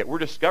seen yet. We're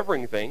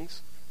discovering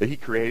things that he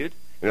created,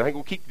 and I think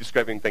we'll keep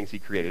discovering things he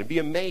created and be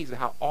amazed at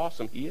how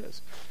awesome he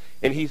is.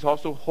 And he's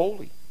also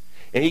holy.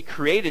 And he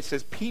created, it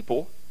says,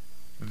 people,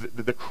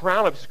 the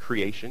crown of his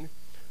creation,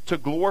 to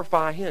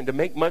glorify him, to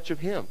make much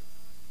of him.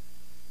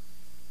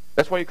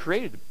 That's why he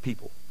created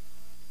people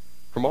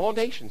from all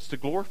nations to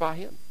glorify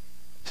him.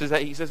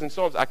 He says in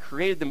Psalms, I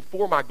created them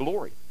for my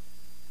glory.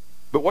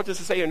 But what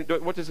does it say?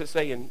 What does it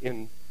say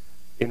in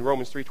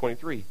Romans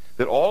 3:23?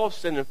 That all have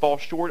sinned and fall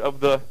short of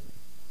the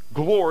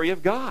glory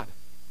of God.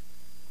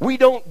 We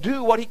don't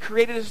do what he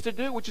created us to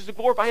do, which is to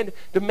glorify him,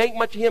 to make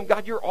much of him.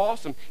 God, you're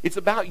awesome. It's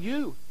about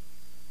you.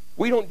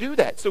 We don't do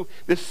that. So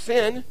the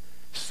sin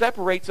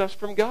separates us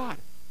from God.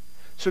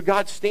 So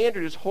God's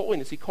standard is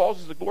holiness. He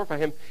calls us to glorify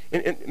him.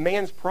 And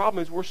man's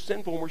problem is we're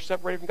sinful and we're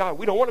separated from God.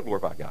 We don't want to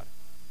glorify God.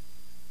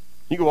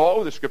 You go all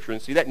over the scripture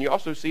and see that, and you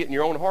also see it in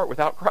your own heart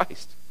without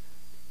Christ.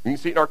 You can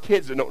see it in our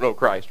kids that don't know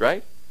Christ,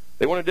 right?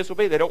 They want to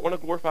disobey. They don't want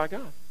to glorify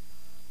God.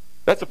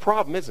 That's a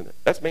problem, isn't it?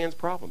 That's man's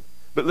problem.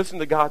 But listen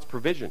to God's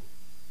provision.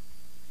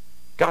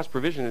 God's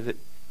provision is that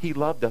he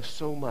loved us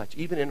so much,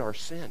 even in our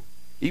sin.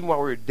 Even while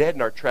we were dead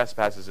in our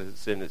trespasses and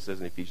sin, it says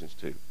in Ephesians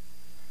 2.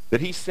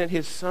 That he sent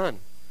his son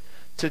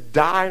to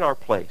die in our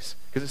place.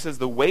 Because it says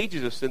the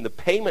wages of sin, the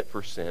payment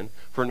for sin,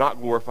 for not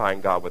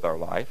glorifying God with our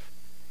life,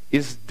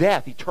 is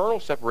death, eternal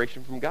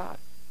separation from God.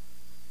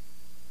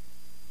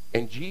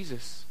 And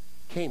Jesus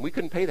came. We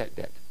couldn't pay that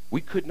debt.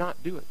 We could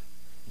not do it.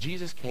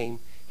 Jesus came.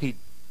 He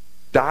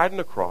died on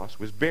the cross,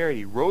 was buried.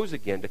 He rose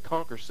again to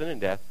conquer sin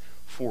and death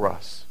for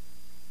us.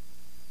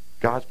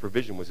 God's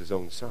provision was his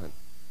own son.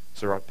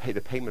 So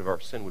the payment of our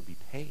sin would be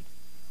paid.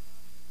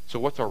 So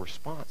what's our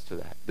response to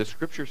that? The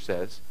scripture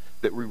says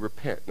that we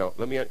repent. Now,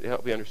 let me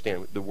help you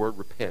understand the word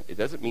repent. It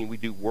doesn't mean we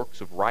do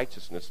works of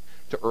righteousness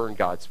to earn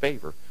God's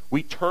favor.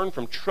 We turn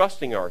from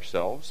trusting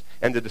ourselves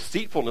and the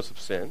deceitfulness of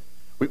sin.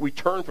 We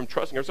turn from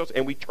trusting ourselves,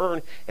 and we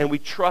turn and we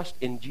trust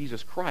in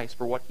Jesus Christ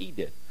for what he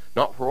did,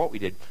 not for what we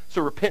did.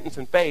 So repentance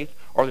and faith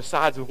are the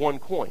sides of one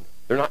coin.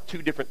 They're not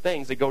two different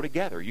things. They go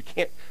together. You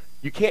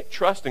can't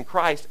trust in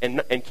Christ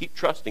and keep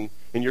trusting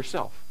in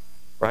yourself.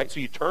 Right?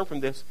 So you turn from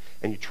this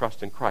and you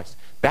trust in Christ.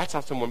 That's how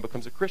someone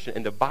becomes a Christian.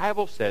 And the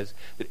Bible says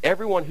that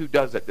everyone who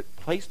does that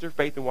place their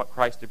faith in what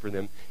Christ did for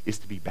them, is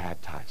to be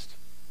baptized.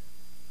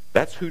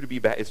 That's who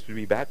is to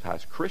be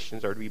baptized.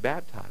 Christians are to be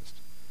baptized.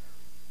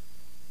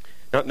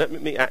 Now, let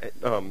me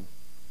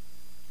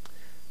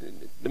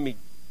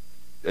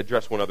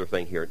address one other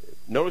thing here.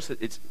 Notice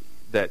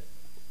that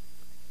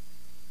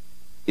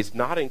it's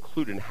not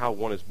included in how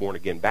one is born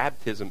again.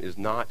 Baptism is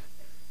not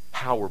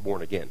how we're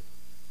born again.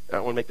 I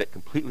want to make that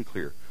completely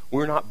clear.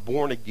 We're not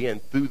born again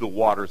through the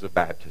waters of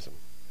baptism.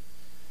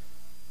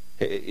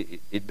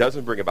 It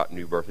doesn't bring about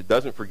new birth. It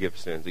doesn't forgive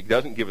sins. It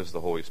doesn't give us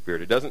the Holy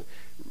Spirit. It doesn't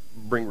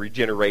bring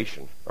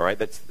regeneration. All right,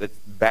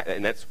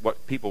 and that's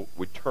what people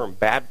would term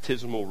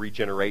baptismal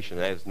regeneration.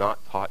 That is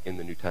not taught in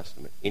the New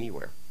Testament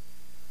anywhere.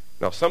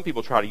 Now, some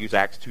people try to use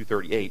Acts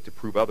 2:38 to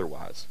prove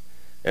otherwise,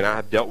 and I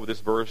have dealt with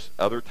this verse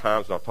other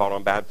times when I've taught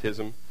on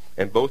baptism.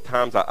 And both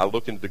times I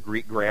looked into the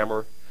Greek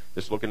grammar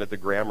just looking at the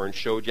grammar and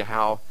showed you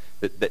how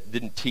that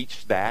didn't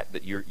teach that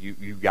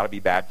you got to be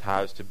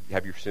baptized to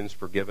have your sins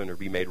forgiven or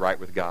be made right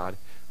with God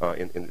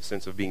in the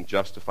sense of being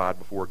justified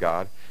before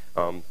God.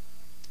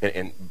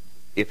 And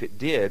if it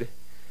did,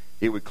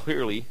 it would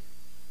clearly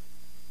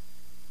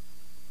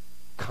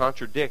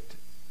contradict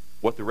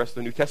what the rest of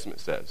the New Testament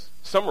says,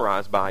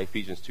 summarized by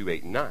Ephesians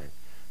 2:8 and 9.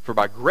 For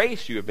by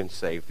grace you have been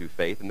saved through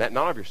faith, and that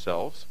not of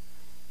yourselves,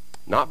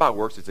 not by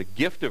works. It's a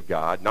gift of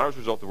God, not as a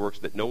result of works,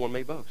 that no one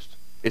may boast.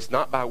 It's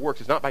not by works.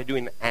 It's not by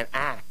doing an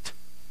act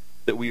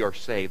that we are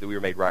saved, that we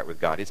are made right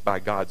with God. It's by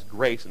God's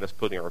grace and us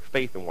putting our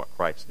faith in what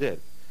Christ did.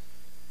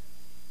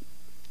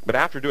 But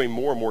after doing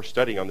more and more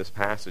studying on this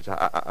passage,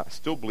 I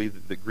still believe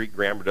that the Greek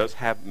grammar does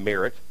have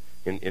merit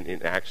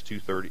in Acts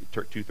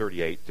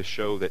 2:38 to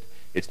show that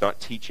it's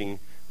not teaching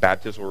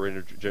baptismal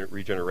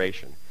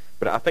regeneration.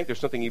 But I think there's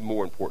something even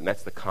more important.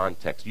 That's the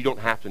context. You don't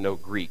have to know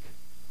Greek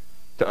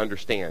to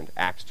understand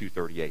Acts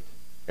 2:38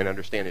 and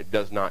understand it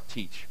does not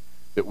teach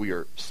that we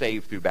are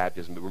saved through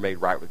baptism, that we're made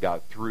right with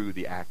God through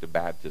the act of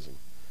baptism.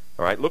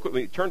 All right, look with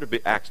me. Turn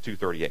to Acts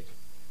 2:38.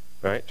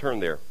 All right, turn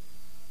there.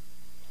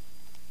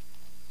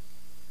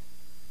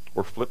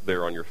 Or flip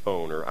there on your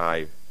phone or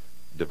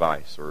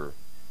iDevice or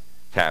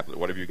tablet,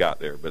 whatever you got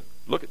there. But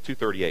look at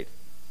 2:38.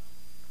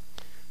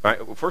 All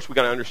right, well, first we've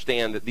got to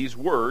understand that these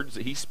words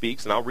that he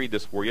speaks, and I'll read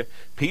this for you.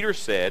 Peter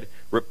said,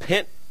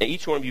 repent, and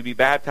each one of you be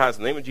baptized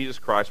in the name of Jesus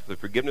Christ for the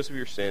forgiveness of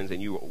your sins,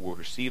 and you will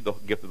receive the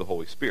gift of the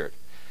Holy Spirit.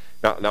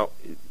 Now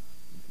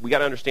we got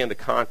to understand the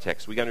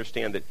context. We got to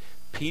understand that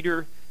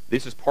Peter,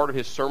 this is part of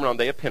his sermon on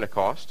the day of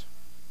Pentecost,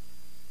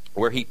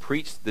 where he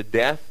preached the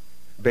death,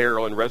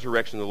 burial, and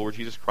resurrection of the Lord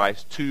Jesus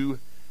Christ to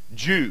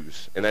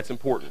Jews, and that's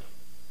important,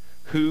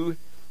 who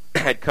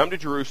had come to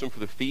Jerusalem for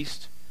the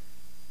Feast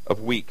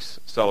of Weeks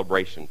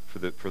celebration, for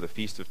the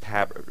Feast of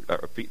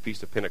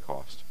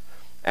Pentecost.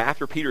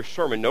 After Peter's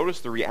sermon,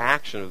 notice the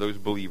reaction of those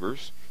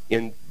believers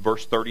in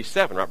verse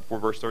 37, right before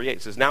verse 38.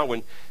 It says, now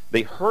when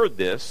they heard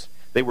this,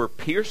 they were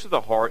pierced to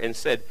the heart and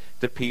said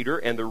to Peter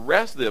and the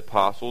rest of the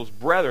apostles,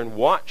 brethren,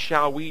 what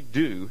shall we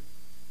do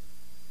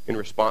in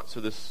response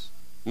to this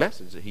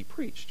message that he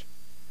preached?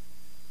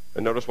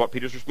 And notice what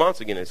Peter's response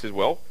again is. It says,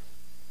 well,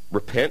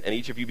 repent and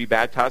each of you be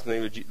baptized in the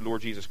name of the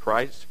Lord Jesus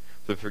Christ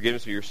for the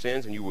forgiveness of your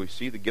sins, and you will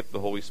receive the gift of the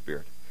Holy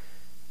Spirit.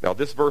 Now,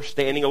 this verse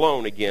standing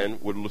alone, again,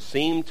 would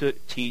seem to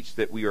teach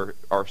that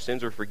our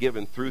sins are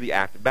forgiven through the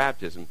act of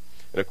baptism.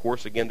 And, of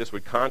course, again, this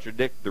would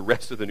contradict the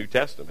rest of the New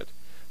Testament.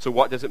 So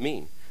what does it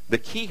mean? The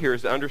key here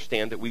is to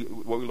understand that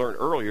what we learned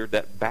earlier,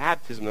 that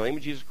baptism in the name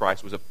of Jesus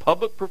Christ was a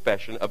public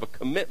profession of a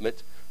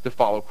commitment to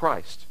follow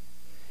Christ.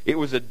 It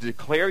was a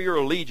declare your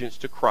allegiance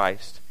to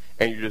Christ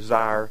and your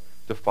desire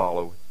to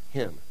follow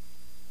him.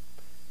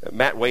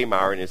 Matt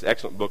Waymeyer, in his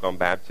excellent book on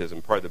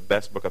baptism, probably the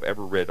best book I've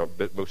ever read,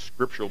 most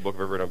scriptural book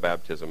I've ever read on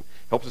baptism,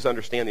 helps us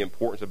understand the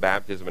importance of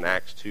baptism in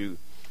Acts 2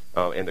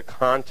 and the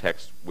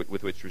context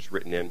with which it was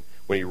written in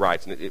when he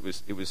writes. And it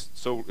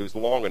was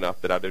long enough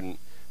that I didn't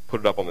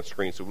put it up on the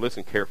screen, so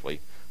listen carefully.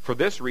 For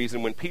this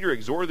reason, when Peter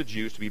exhorted the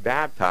Jews to be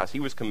baptized, he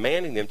was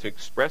commanding them to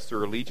express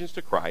their allegiance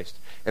to Christ,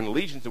 and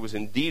allegiance that was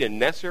indeed a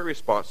necessary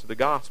response to the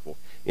gospel.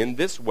 In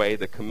this way,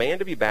 the command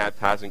to be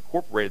baptized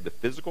incorporated the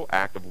physical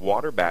act of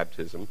water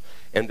baptism,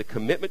 and the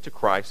commitment to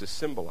Christ is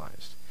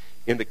symbolized.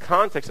 In the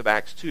context of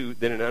Acts 2,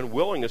 then an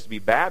unwillingness to be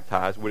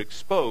baptized would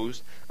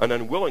expose an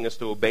unwillingness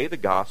to obey the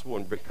gospel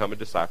and become a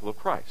disciple of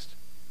Christ.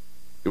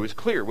 It was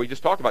clear. We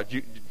just talked about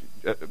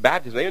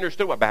baptism. They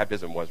understood what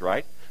baptism was,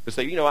 right? To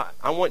say,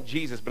 I want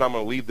Jesus, but I'm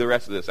going to leave the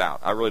rest of this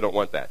out. I really don't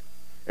want that.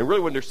 And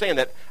really when they're saying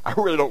that, I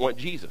really don't want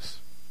Jesus.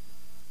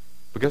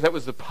 Because that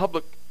was the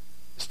public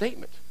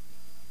statement.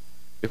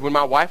 If when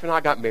my wife and I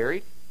got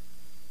married,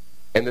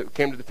 and it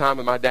came to the time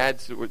of my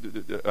dad's, with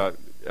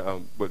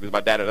my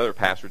dad and another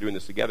pastor doing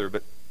this together,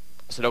 but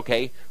I said,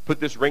 okay, put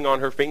this ring on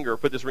her finger,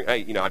 put this ring,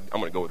 I'm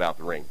going to go without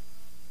the ring.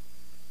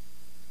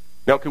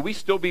 Now, could we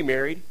still be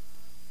married?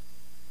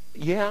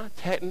 Yeah,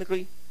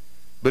 technically.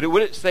 But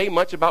would it say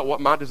much about what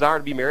my desire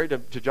to be married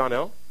to John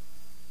L?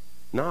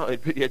 No,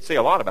 it'd say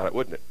a lot about it,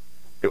 wouldn't it?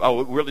 We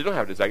really don't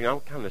have a desire. I'm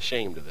kind of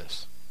ashamed of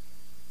this.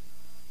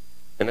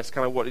 And that's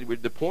kind of what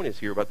the point is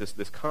here about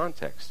this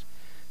context.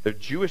 They're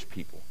Jewish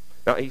people.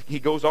 Now, he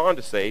goes on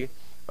to say,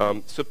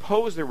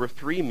 suppose there were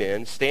 3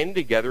 men standing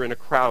together in a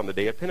crowd on the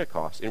day of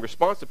Pentecost. In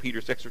response to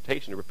Peter's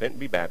exhortation to repent and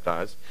be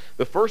baptized,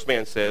 the first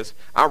man says,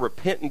 I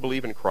repent and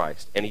believe in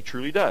Christ. And he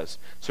truly does.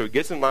 So he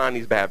gets in line and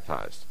he's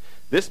baptized.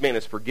 This man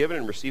is forgiven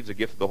and receives a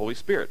gift of the Holy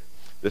Spirit.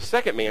 The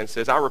second man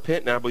says, I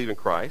repent and I believe in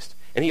Christ.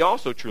 And he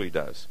also truly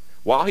does.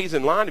 While he's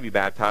in line to be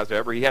baptized,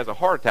 however, he has a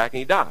heart attack and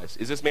he dies.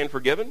 Is this man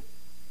forgiven?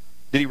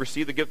 Did he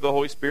receive the gift of the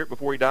Holy Spirit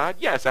before he died?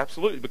 Yes,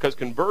 absolutely, because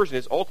conversion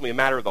is ultimately a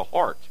matter of the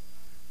heart.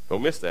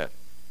 Don't miss that.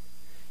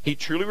 He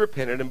truly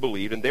repented and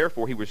believed, and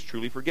therefore he was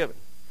truly forgiven.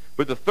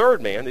 But the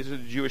third man, these are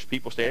the Jewish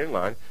people standing in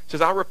line, says,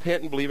 I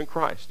repent and believe in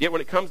Christ. Yet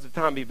when it comes to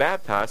time to be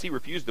baptized, he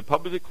refused to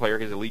publicly declare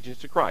his allegiance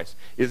to Christ.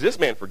 Is this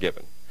man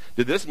forgiven?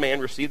 Did this man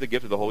receive the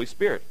gift of the Holy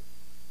Spirit?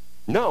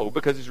 No,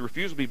 because his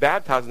refusal to be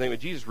baptized in the name of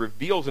Jesus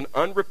reveals an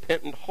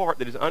unrepentant heart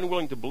that is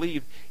unwilling to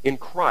believe in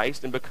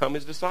Christ and become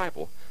his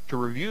disciple. To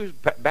refuse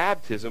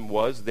baptism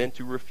was then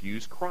to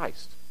refuse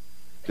Christ.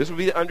 This would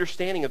be the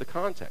understanding of the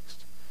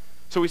context.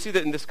 So we see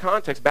that in this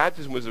context,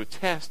 baptism was a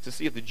test to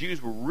see if the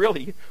Jews were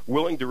really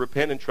willing to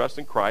repent and trust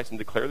in Christ and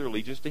declare their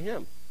allegiance to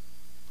him.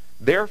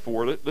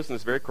 Therefore, listen to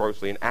this very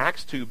closely, in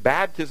Acts 2,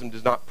 baptism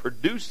does not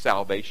produce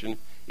salvation,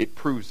 it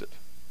proves it.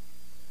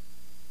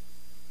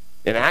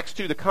 In Acts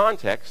 2, the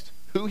context,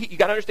 you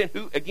got to understand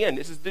who, again,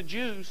 this is the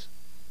Jews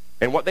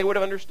and what they would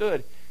have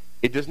understood.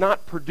 It does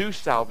not produce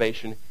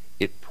salvation,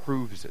 it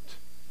proves it.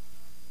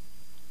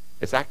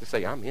 It's act to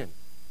say, I'm in.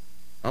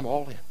 I'm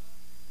all in.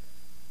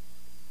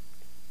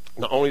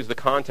 Not only does the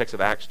context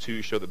of Acts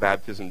 2 show that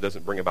baptism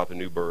doesn't bring about the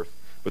new birth,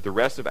 but the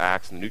rest of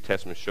Acts and the New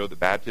Testament show that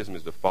baptism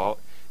is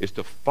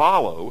to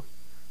follow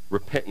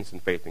repentance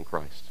and faith in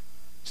Christ.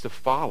 It's to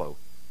follow.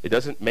 It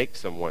doesn't make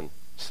someone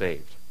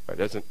saved. Right?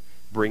 It doesn't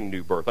bring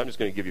new birth. I'm just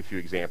going to give you a few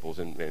examples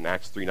in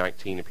Acts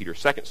 3:19 in Peter's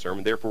second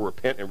sermon. Therefore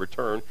repent and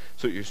return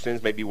so that your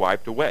sins may be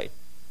wiped away.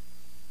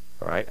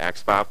 All right,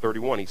 Acts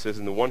 5:31, he says,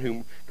 and the one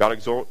whom God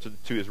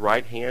exalted to his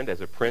right hand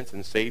as a prince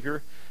and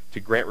savior to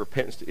grant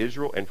repentance to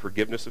Israel and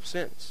forgiveness of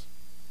sins.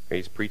 Okay,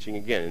 he's preaching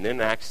again. And then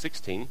in Acts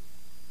 16,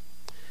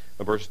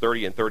 verse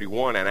 30 and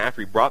 31, and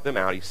after he brought them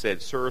out, he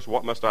said, sirs,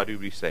 what must I do to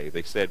be saved?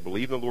 They said,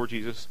 believe in the Lord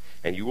Jesus,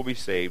 and you will be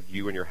saved,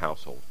 you and your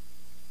household.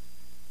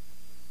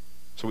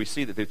 So we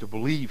see that they're to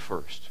believe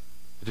first,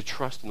 to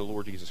trust in the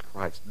Lord Jesus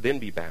Christ, then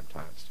be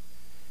baptized.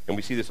 And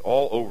we see this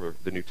all over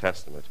the New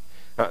Testament.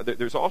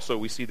 There's also,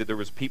 we see that there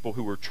was people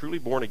who were truly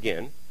born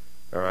again,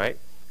 all right,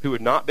 who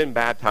had not been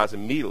baptized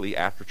immediately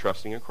after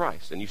trusting in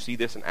Christ. And you see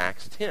this in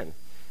Acts 10,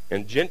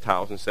 and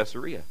Gentiles in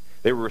Caesarea.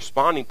 They were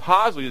responding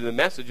positively to the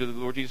message of the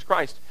Lord Jesus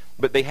Christ,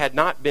 but they had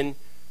not been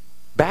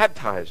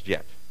baptized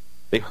yet.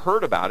 They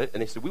heard about it,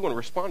 and they said, we want to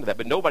respond to that.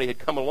 But nobody had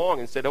come along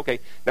and said, okay,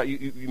 now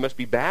you must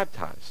be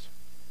baptized.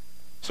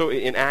 So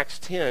in Acts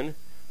 10,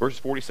 verses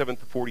 47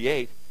 to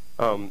 48,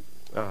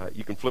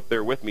 you can flip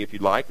there with me if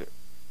you'd like.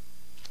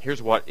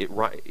 Here's what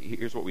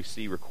we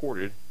see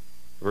recorded,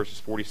 verses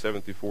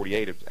 47 through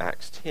 48 of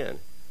Acts 10.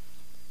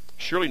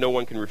 Surely no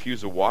one can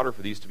refuse the water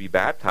for these to be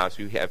baptized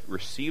who have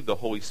received the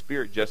Holy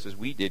Spirit just as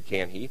we did,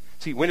 can he?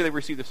 See, when did they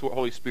receive the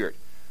Holy Spirit?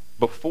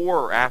 Before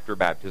or after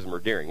baptism or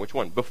during? Which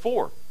one?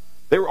 Before.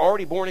 They were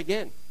already born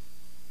again.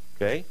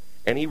 Okay?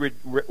 And he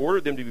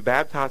ordered them to be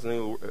baptized in the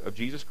name of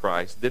Jesus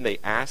Christ. Then they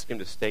asked him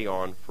to stay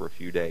on for a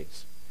few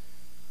days.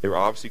 They were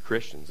obviously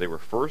Christians. They were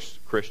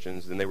first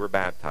Christians, then they were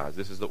baptized.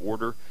 This is the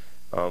order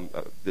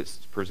that's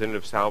presented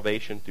of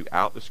salvation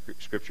throughout the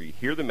Scripture. You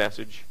hear the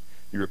message,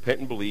 you repent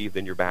and believe,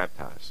 then you're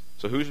baptized.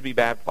 So who's to be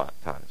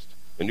baptized?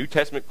 The New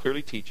Testament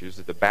clearly teaches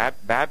that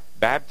the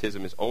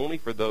baptism is only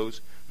for those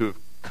who have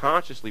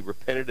consciously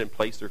repented and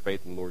placed their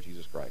faith in the Lord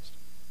Jesus Christ.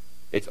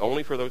 It's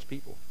only for those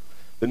people.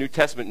 The New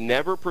Testament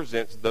never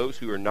presents those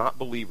who are not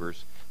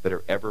believers that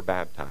are ever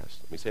baptized.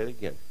 Let me say it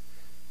again.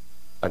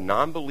 A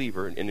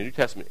non-believer, in the New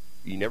Testament,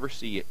 you never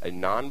see a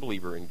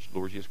non-believer in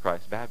Lord Jesus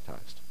Christ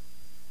baptized.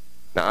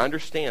 Now, I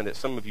understand that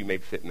some of you may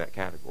fit in that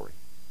category.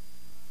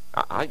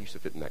 I used to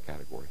fit in that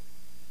category.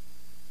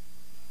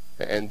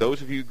 And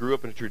those of you who grew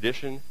up in a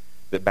tradition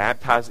that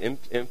baptized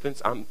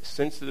infants, I'm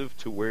sensitive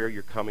to where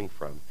you're coming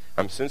from.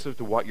 I'm sensitive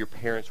to what your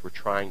parents were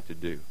trying to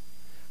do.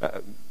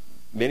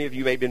 Many of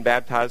you may have been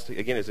baptized,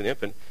 again, as an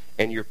infant,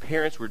 and your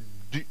parents were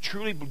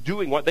truly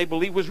doing what they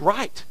believed was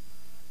right.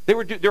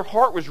 Their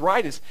heart was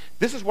right.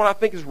 This is what I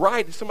think is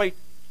right. Somebody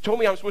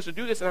told me I'm supposed to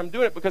do this, and I'm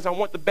doing it because I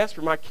want the best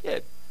for my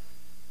kid.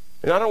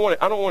 And I don't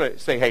want to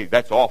say, hey,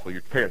 that's awful.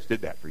 Your parents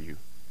did that for you.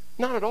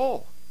 Not at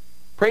all.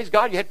 Praise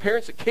God, you had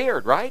parents that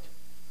cared, right?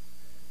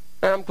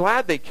 And I'm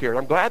glad they cared.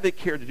 I'm glad they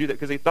cared to do that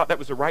because they thought that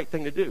was the right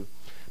thing to do.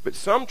 But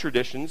some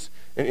traditions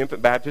in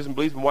infant baptism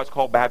believe in what's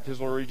called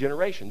baptismal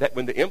regeneration, that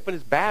when the infant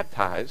is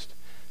baptized,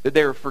 that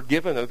they are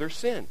forgiven of their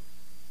sin.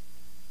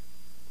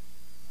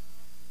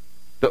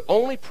 The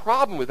only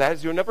problem with that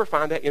is you'll never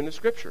find that in the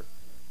Scripture.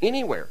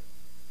 Anywhere.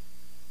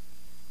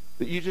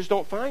 That you just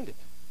don't find it.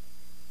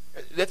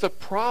 That's a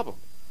problem.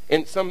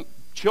 And some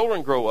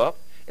children grow up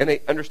and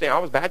they understand, I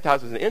was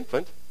baptized as an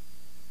infant.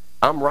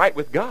 I'm right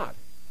with God.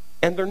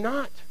 And they're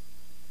not.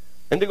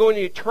 And they go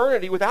into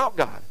eternity without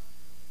God.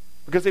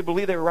 Because they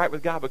believe they were right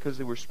with God because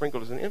they were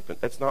sprinkled as an infant.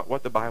 That's not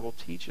what the Bible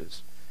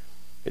teaches.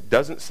 It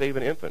doesn't save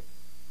an infant.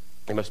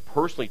 They must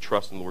personally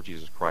trust in the Lord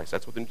Jesus Christ.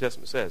 That's what the New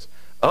Testament says.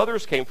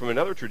 Others came from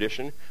another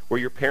tradition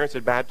where your parents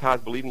had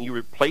baptized believing you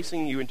were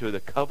placing you into the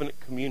covenant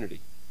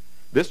community.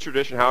 This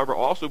tradition, however,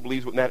 also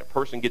believes when that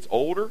person gets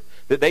older,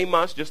 that they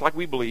must, just like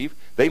we believe,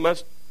 they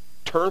must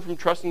turn from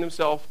trusting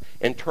themselves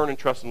and turn and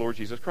trust in the Lord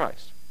Jesus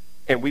Christ.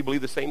 And we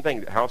believe the same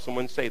thing, that how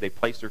someone say they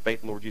place their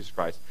faith in the Lord Jesus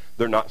Christ.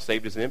 They're not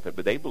saved as an infant,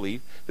 but they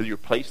believe that you're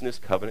placed in this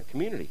covenant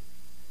community.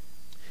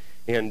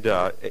 And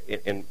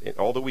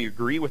although we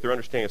agree with their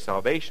understanding of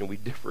salvation, we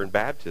differ in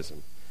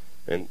baptism.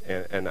 And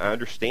I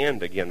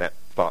understand, again, that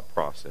thought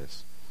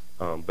process.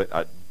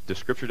 But the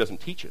Scripture doesn't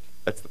teach it.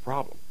 That's the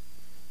problem.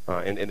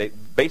 And they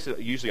base it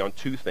usually on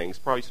two things,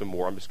 probably some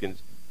more. I'm just going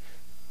to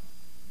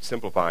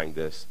simplifying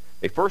this.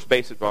 They first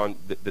base it on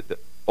the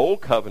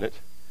old covenant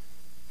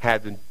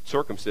had the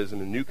circumcision,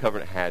 the new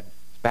covenant had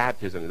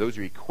baptism, and those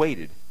are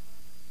equated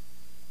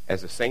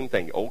as the same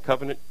thing. The old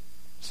covenant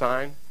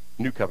sign,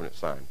 new covenant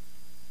sign.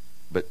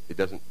 But it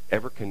doesn't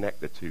ever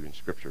connect the two in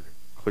Scripture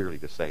clearly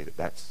to say that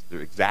they're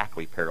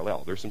exactly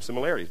parallel. There's some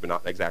similarities, but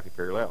not exactly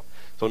parallel.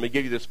 So let me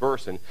give you this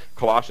verse in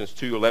Colossians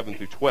 2:11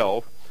 through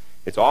 12.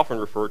 It's often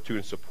referred to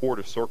in support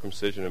of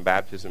circumcision and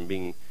baptism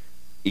being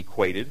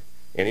equated.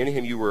 And in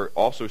him you were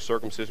also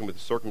circumcision with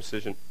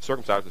the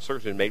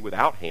circumcision made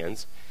without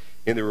hands,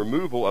 in the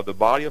removal of the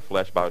body of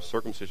flesh by the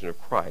circumcision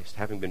of Christ,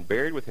 having been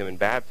buried with him in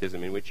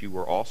baptism, in which you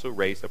were also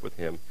raised up with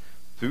him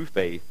through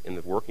faith in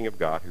the working of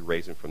God who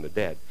raised him from the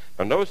dead.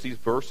 Now notice these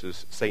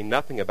verses say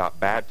nothing about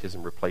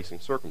baptism replacing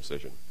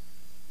circumcision.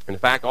 And in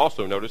fact,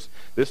 also notice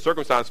this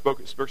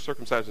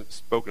circumcision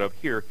spoken of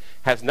here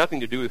has nothing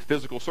to do with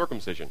physical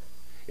circumcision.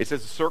 It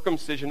says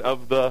circumcision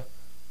of the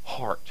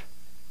heart.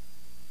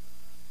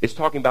 It's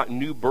talking about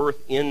new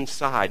birth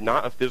inside,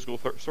 not a physical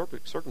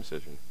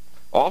circumcision.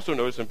 Also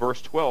notice in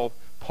verse 12,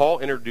 Paul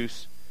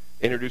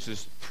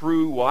introduces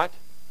through what?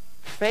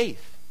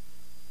 Faith.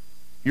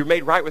 You're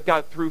made right with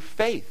God through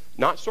faith,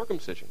 not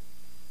circumcision.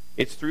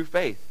 It's through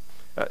faith.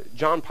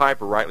 John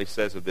Piper rightly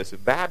says of this,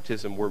 if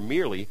baptism were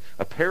merely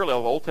a parallel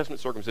of Old Testament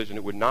circumcision,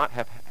 it would not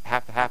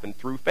have to happen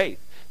through faith,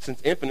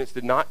 since infants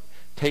did not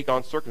take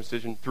on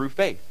circumcision through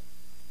faith.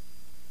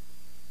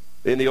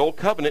 In the Old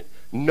Covenant,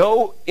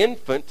 no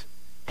infant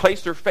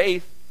placed their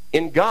faith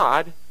in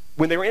God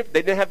when they were infant.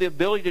 They didn't have the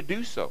ability to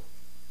do so.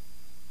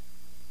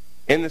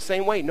 In the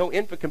same way, no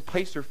infant can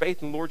place their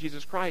faith in the Lord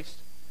Jesus Christ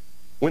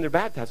when they're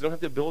baptized. They don't have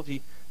the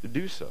ability to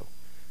do so.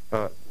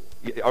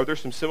 Are there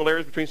some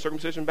similarities between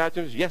circumcision and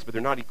baptism? Yes, but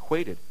they're not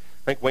equated.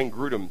 I think Wayne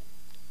Grudem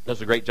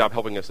does a great job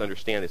helping us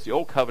understand this. The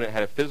Old Covenant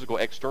had a physical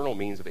external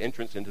means of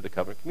entrance into the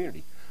covenant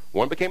community.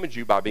 One became a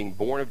Jew by being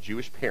born of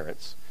Jewish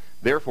parents.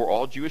 Therefore,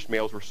 all Jewish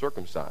males were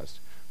circumcised.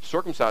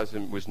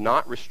 Circumcision was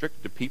not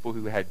restricted to people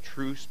who had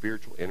true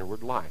spiritual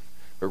inward life,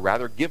 but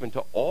rather given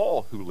to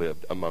all who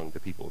lived among the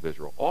people of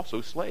Israel. Also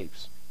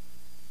slaves,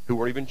 who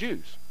weren't even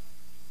Jews,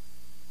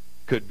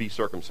 could be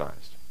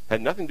circumcised.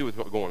 Had nothing to do with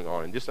what was going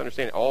on. And just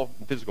understand, all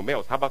physical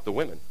males. How about the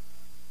women?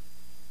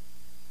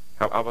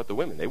 How about the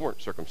women? They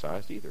weren't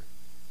circumcised either.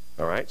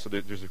 All right? So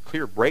there's a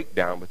clear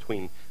breakdown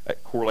between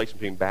correlation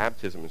between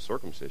baptism and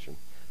circumcision.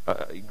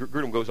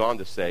 Grudem goes on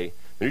to say,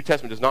 the New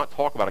Testament does not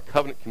talk about a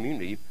covenant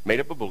community made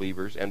up of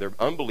believers and their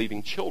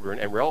unbelieving children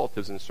and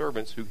relatives and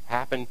servants who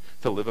happen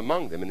to live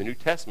among them. In the New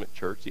Testament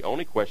church, the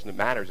only question that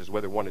matters is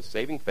whether one is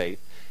saving faith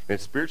and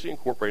is spiritually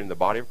incorporated in the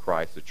body of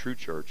Christ, the true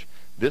church.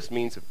 This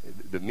means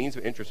the means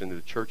of interest into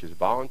the church is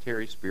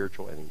voluntary,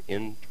 spiritual, and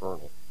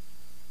internal,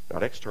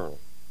 not external.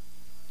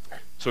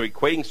 So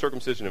equating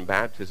circumcision and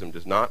baptism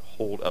does not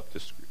hold up to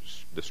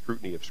the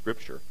scrutiny of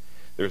Scripture.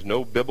 There's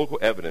no biblical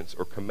evidence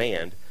or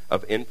command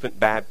of infant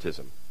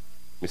baptism.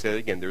 Let me say that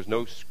again. There's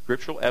no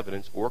scriptural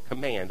evidence or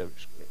command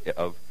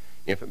of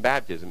infant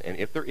baptism, and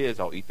if there is,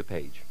 I'll eat the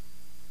page.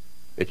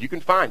 If you can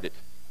find it,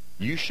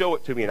 you show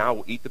it to me, and I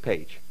will eat the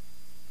page.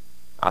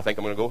 I think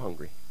I'm going to go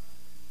hungry.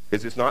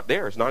 Because it's not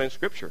there. It's not in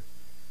Scripture.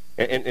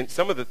 And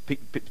some of the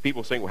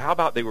people saying, well, how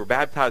about they were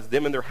baptized,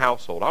 them and their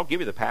household? I'll give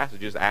you the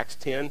passages, Acts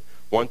 10,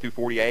 1 through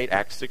 48,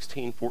 Acts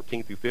 16,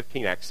 14 through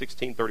 15, Acts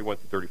 16, 31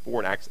 through 34,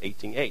 and Acts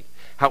 18, 8.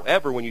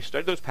 However, when you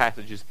study those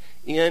passages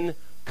in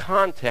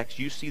context,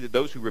 you see that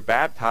those who were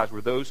baptized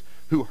were those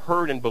who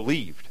heard and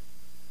believed.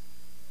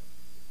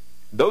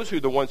 Those are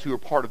the ones who are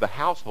part of the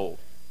household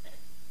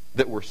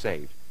that were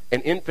saved.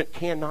 An infant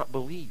cannot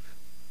believe.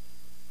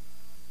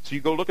 So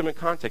you go look at them in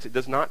context. It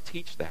does not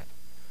teach that.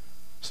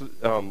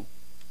 So,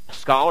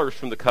 scholars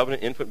from the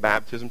covenant infant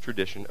baptism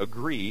tradition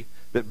agree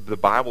that the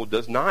Bible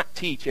does not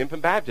teach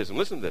infant baptism.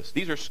 Listen to this.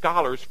 These are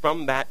scholars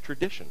from that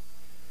tradition.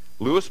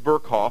 Louis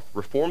Berkhoff,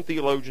 Reformed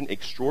theologian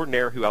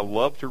extraordinaire, who I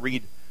love to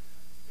read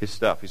his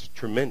stuff. He's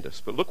tremendous.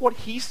 But look what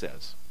he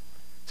says.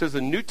 He says the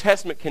New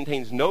Testament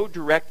contains no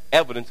direct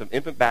evidence of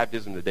infant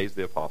baptism in the days of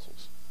the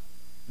apostles.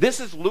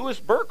 This is Louis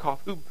Berkhoff,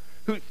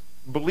 who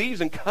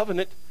believes in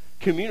covenant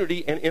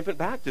community and infant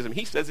baptism.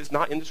 He says it's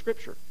not in the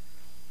Scripture.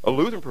 A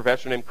Lutheran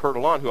professor named Kurt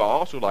Aland, who I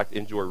also like to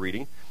enjoy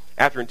reading,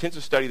 after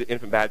intensive study of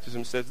infant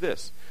baptism, says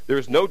this: there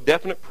is no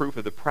definite proof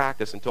of the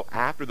practice until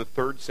after the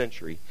 3rd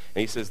century,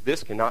 and he says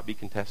this cannot be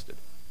contested.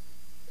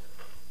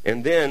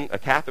 And then a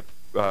Catholic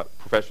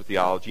professor of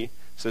theology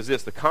says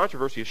this: the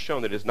controversy has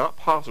shown that it is not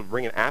possible to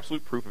bring an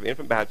absolute proof of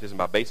infant baptism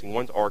by basing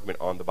one's argument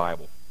on the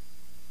Bible.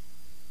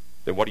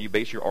 Then what do you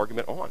base your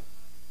argument on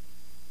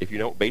if you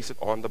don't base it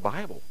on the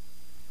Bible?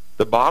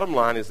 The bottom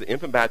line is that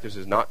infant baptism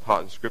is not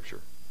taught in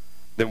Scripture.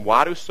 Then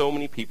why do so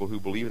many people who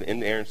believe in the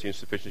inerrancy and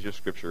sufficiency of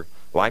Scripture,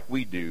 like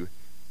we do,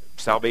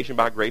 salvation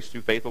by grace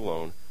through faith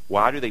alone,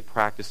 why do they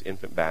practice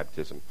infant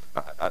baptism?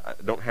 I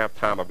don't have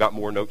time. I've got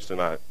more notes than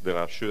I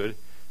should.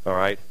 All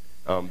right?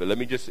 But let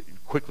me just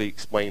quickly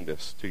explain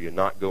this to you,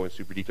 not go in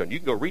super detail. And you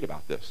can go read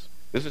about this.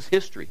 This is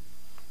history.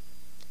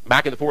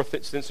 Back in the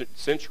 4th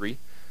century,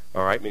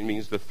 all right, it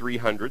means the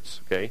 300s,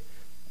 okay,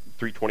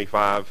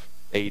 325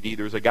 AD,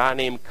 there's a guy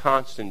named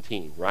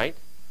Constantine, right?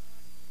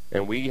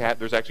 And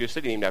there's actually a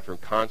city named after him,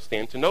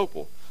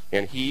 Constantinople.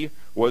 And he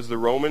was the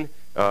Roman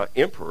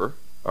emperor,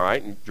 all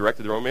right, and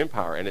directed the Roman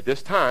Empire. And at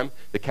this time,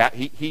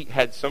 he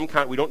had some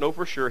kind, we don't know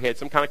for sure, he had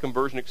some kind of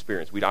conversion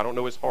experience. I don't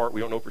know his heart.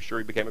 We don't know for sure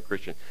he became a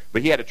Christian.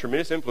 But he had a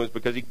tremendous influence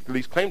because he at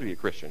least claimed to be a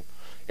Christian.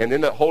 And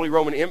then the Holy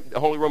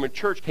Roman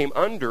Church came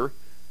under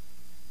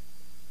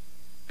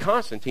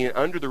Constantine and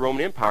under the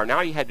Roman Empire.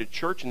 Now he had the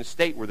church and the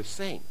state were the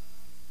same.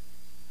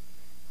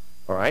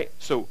 All right?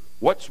 So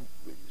what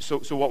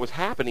was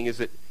happening is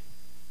that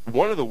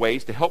one of the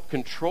ways to help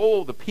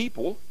control the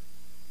people,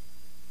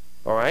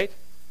 all right,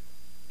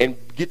 and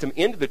get them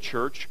into the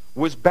church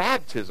was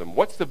baptism.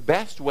 What's the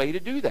best way to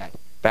do that?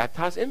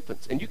 Baptize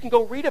infants. And you can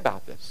go read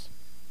about this.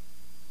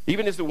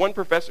 Even as one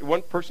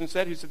person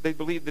said, who said they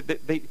believed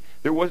that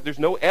there's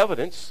no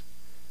evidence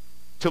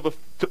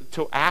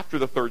till after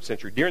the 3rd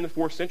century. During the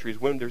 4th century is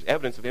when there's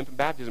evidence of infant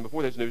baptism.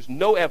 Before there's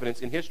no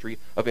evidence in history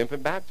of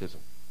infant baptism.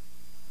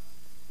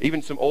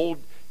 Even some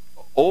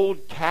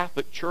old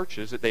Catholic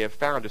churches that they have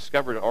found,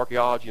 discovered in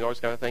archaeology and all those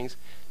kind of things,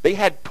 they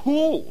had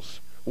pools.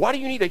 Why do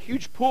you need a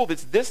huge pool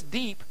that's this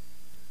deep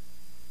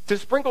to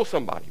sprinkle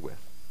somebody with?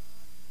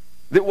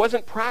 That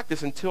wasn't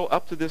practiced until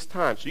up to this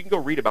time. So you can go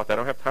read about that. I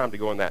don't have time to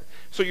go on that.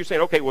 So you're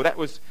saying, okay, well, that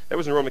was in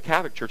the Roman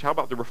Catholic Church. How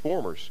about the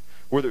Reformers?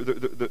 Where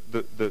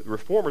the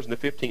Reformers in the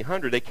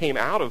 1500s, they came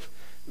out of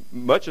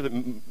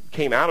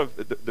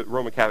the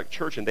Roman Catholic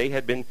Church, and they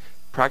had been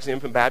practicing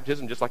infant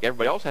baptism just like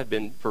everybody else had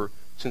been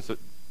since the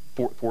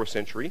 4th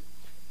century.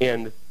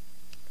 And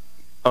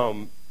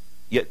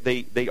yet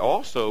they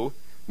also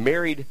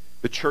married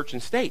the church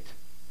and state.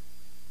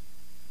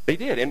 They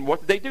did. And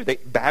what did they do? They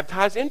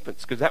baptized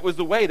infants because that was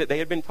the way that they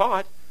had been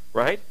taught,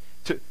 right,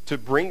 to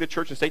bring the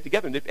church and state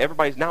together. And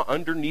everybody's now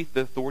underneath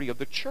the authority of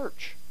the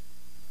church.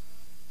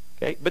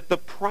 Okay? But the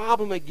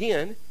problem,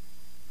 again,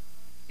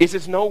 is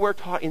it's nowhere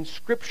taught in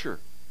Scripture.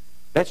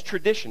 That's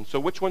tradition. So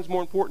which one's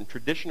more important,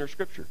 tradition or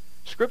Scripture?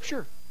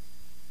 Scripture.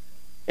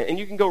 And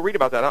you can go read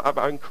about that.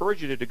 I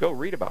encourage you to go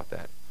read about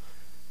that.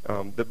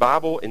 The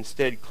Bible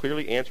instead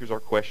clearly answers our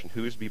question,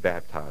 who is to be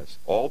baptized?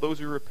 All those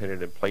who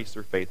repented and placed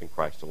their faith in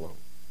Christ alone.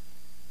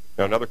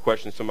 Now, another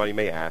question somebody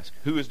may ask,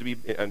 who is to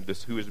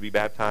be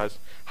baptized?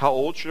 How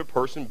old should a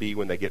person be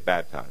when they get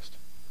baptized?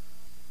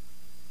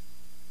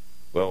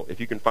 Well, if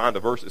you can find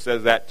the verse that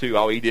says that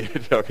too, he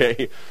did,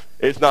 okay?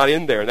 It's not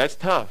in there, and that's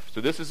tough.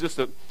 So this is just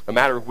a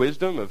matter of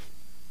wisdom, of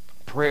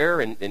prayer,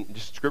 and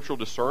just scriptural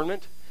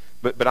discernment.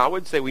 But I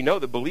would say we know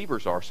that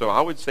believers are. So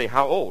I would say,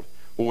 how old?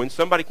 Well, when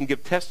somebody can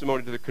give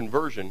testimony to their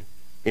conversion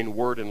in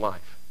word and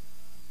life.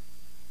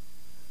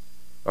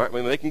 All right,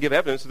 when they can give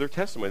evidence of their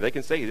testimony, they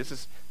can say,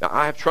 now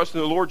I have trusted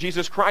in the Lord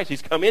Jesus Christ.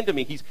 He's come into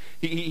me.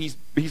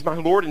 He's my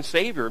Lord and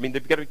Savior. I mean,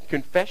 they've got a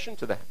confession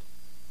to that.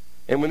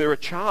 And when they're a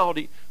child,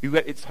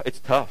 it's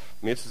tough.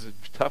 I mean, this is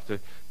tough to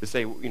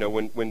say,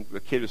 when a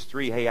kid was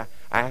 3, hey, I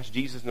asked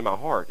Jesus into my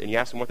heart, and you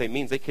ask them what that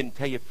means, they couldn't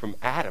tell you from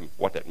Adam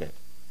what that meant.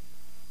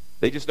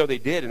 They just know they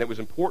did, and it was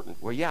important.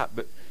 Well, yeah,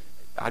 but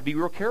I'd be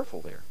real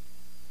careful there.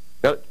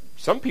 Now,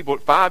 some people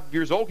at 5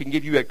 years old can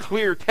give you a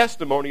clear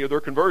testimony of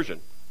their conversion.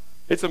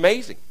 It's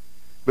amazing.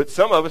 But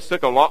some of us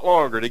took a lot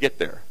longer to get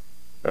there.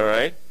 All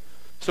right?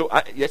 So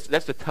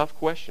that's a tough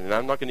question, and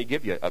I'm not going to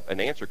give you an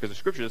answer because the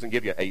Scripture doesn't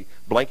give you a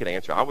blanket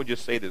answer. I would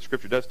just say that the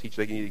Scripture does teach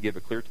they need to give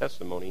a clear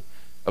testimony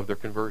of their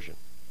conversion,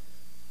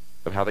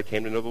 of how they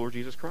came to know the Lord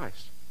Jesus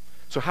Christ.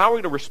 So how are we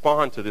going to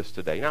respond to this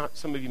today? Now,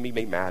 some of you may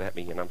be mad at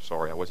me, and I'm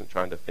sorry. I wasn't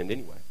trying to offend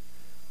anyway.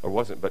 I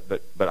wasn't, but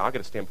I've got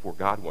to stand before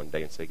God one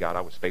day and say, God,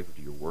 I was faithful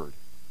to your word.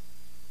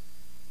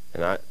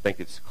 And I think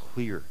it's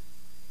clear.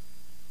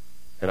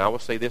 And I will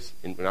say this,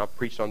 and when I've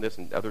preached on this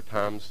and other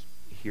times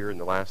here in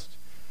the last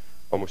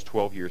almost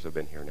 12 years I've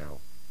been here now,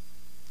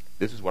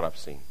 this is what I've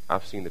seen.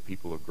 I've seen the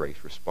people of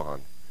grace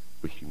respond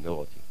with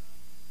humility.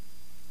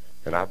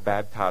 And I've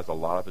baptized a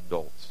lot of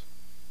adults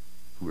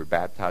who were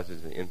baptized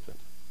as an infant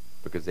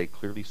because they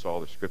clearly saw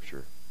the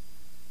Scripture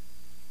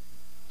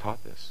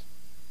taught this.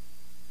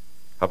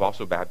 I've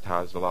also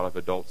baptized a lot of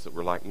adults that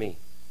were like me,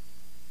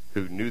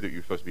 who knew that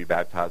you're supposed to be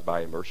baptized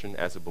by immersion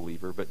as a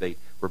believer, but they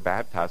were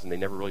baptized and they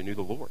never really knew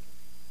the Lord.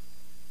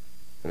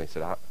 And they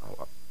said,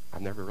 I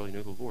never really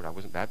knew the Lord. I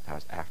wasn't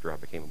baptized after I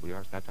became a believer.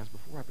 I was baptized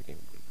before I became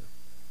a believer.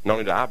 Not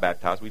only did I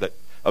baptize, we let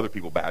other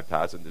people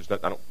baptize, and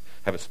I don't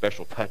have a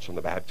special touch on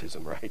the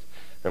baptism, right?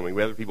 And we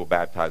let other people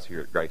baptize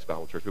here at Grace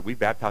Bible Church, but we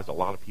baptized a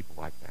lot of people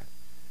like that.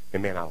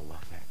 And man, I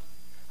love that.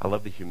 I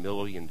love the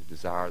humility and the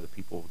desire of the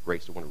people of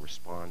grace to want to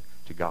respond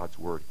to God's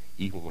word,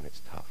 even when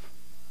it's tough.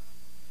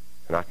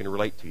 And I can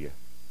relate to you.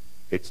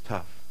 It's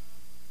tough.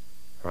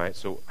 All right,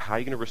 so how are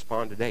you going to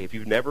respond today? If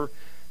you've never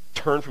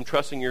turned from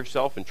trusting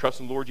yourself and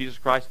trusting the Lord Jesus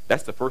Christ,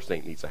 that's the first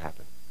thing that needs to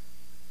happen.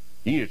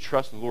 You need to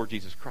trust in the Lord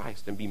Jesus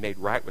Christ and be made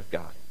right with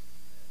God.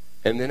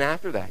 And then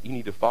after that, you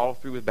need to follow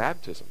through with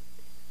baptism.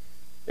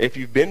 If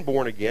you've been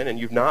born again and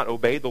you've not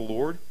obeyed the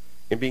Lord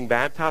in being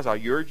baptized,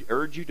 I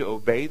urge you to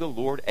obey the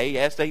Lord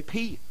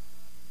ASAP.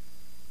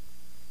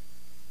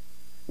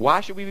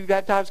 Why should we be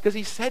baptized? Because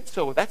he said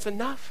so. That's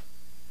enough.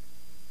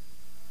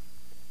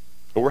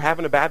 And we're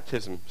having a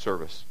baptism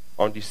service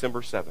on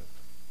December 7th.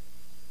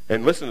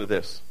 And listen to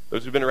this.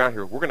 Those who've been around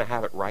here, we're going to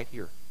have it right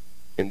here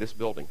in this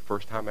building.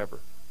 First time ever.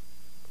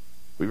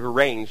 We've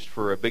arranged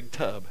for a big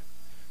tub,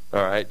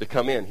 all right, to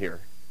come in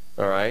here.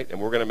 All right, and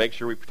we're going to make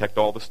sure we protect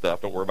all the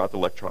stuff. Don't worry about the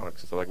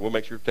electronics and stuff like that. We'll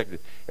make sure we protect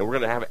it. And we're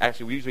going to have it.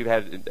 Actually, we usually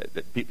have had it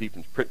at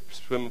people's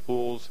swimming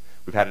pools.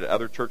 We've had it at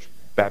other church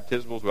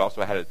baptismals. We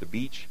also had it at the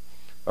beach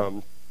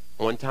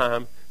one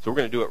time. So we're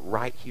going to do it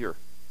right here.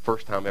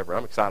 First time ever.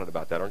 I'm excited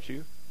about that, aren't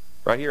you?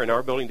 Right here in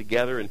our building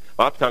together. And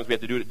a lot of times we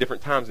have to do it at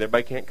different times and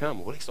everybody can't come.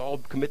 Well, let's all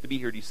commit to be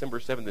here December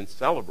 7th and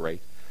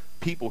celebrate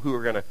people who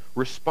are going to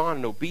respond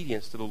in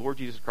obedience to the Lord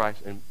Jesus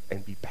Christ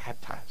and be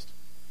baptized.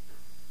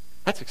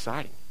 That's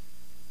exciting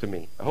to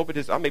me. I hope it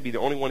is. I may be the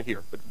only one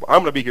here, but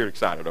I'm going to be here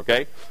excited,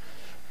 okay?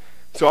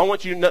 So I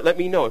want you to let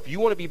me know, if you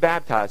want to be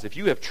baptized, if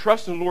you have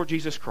trusted in the Lord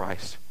Jesus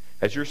Christ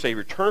as your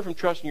Savior, turn from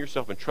trusting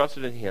yourself and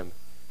trusted in Him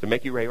to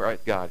make you right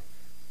with God,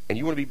 and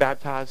you want to be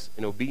baptized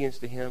in obedience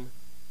to Him,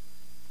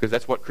 because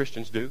that's what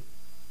Christians do,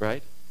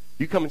 right?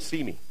 You come and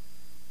see me,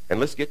 and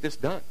let's get this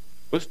done.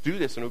 Let's do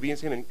this in obedience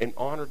to Him and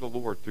honor the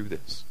Lord through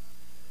this.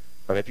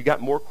 And if you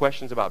got more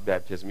questions about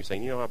baptism, you're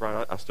saying, you know what,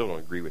 Brian, I still don't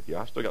agree with you.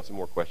 I still got some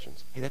more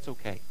questions. Hey, that's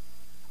okay.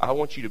 I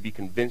want you to be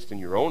convinced in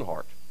your own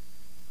heart.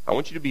 I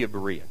want you to be a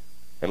Berean.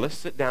 And let's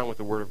sit down with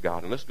the Word of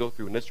God, and let's go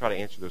through and let's try to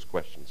answer those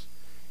questions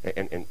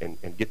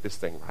and get this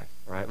thing right.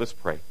 All right, let's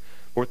pray.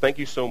 Lord, thank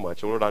you so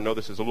much. Lord, I know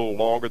this is a little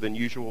longer than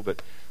usual,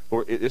 but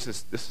Lord, this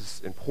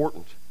is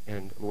important.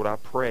 And Lord, I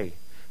pray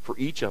for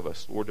each of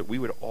us, Lord, that we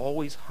would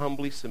always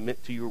humbly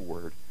submit to your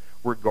Word,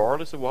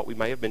 regardless of what we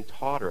may have been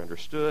taught or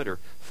understood or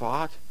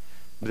thought,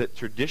 that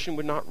tradition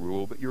would not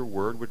rule, but your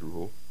Word would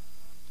rule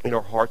in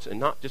our hearts, and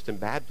not just in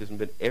baptism,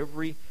 but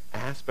every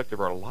aspect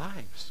of our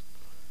lives.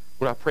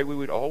 Lord, I pray we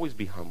would always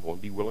be humble and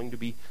be willing to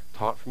be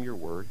taught from your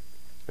Word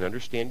and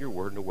understand your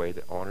Word in a way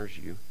that honors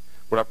you.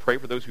 Lord, I pray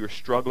for those who are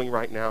struggling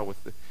right now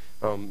with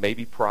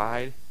maybe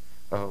pride,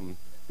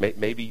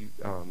 maybe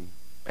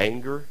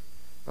anger,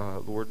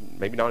 Lord,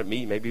 maybe not at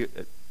me, maybe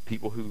at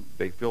people who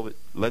they feel that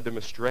led them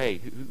astray.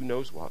 Who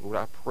knows what? Lord,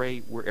 I pray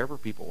wherever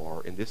people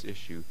are in this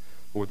issue,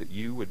 Lord, that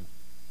you would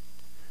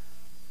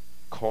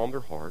calm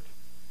their heart,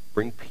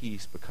 bring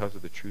peace because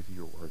of the truth of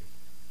your Word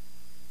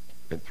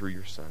and through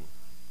your Son.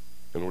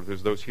 And Lord,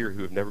 there's those here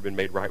who have never been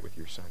made right with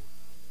your Son.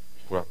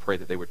 Lord, I pray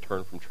that they would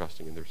turn from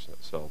trusting in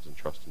themselves and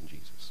trust in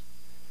Jesus.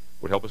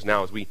 Would help us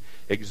now as we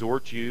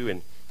exhort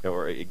you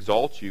or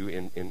exalt you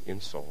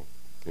in song.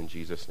 In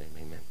Jesus' name,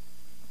 amen.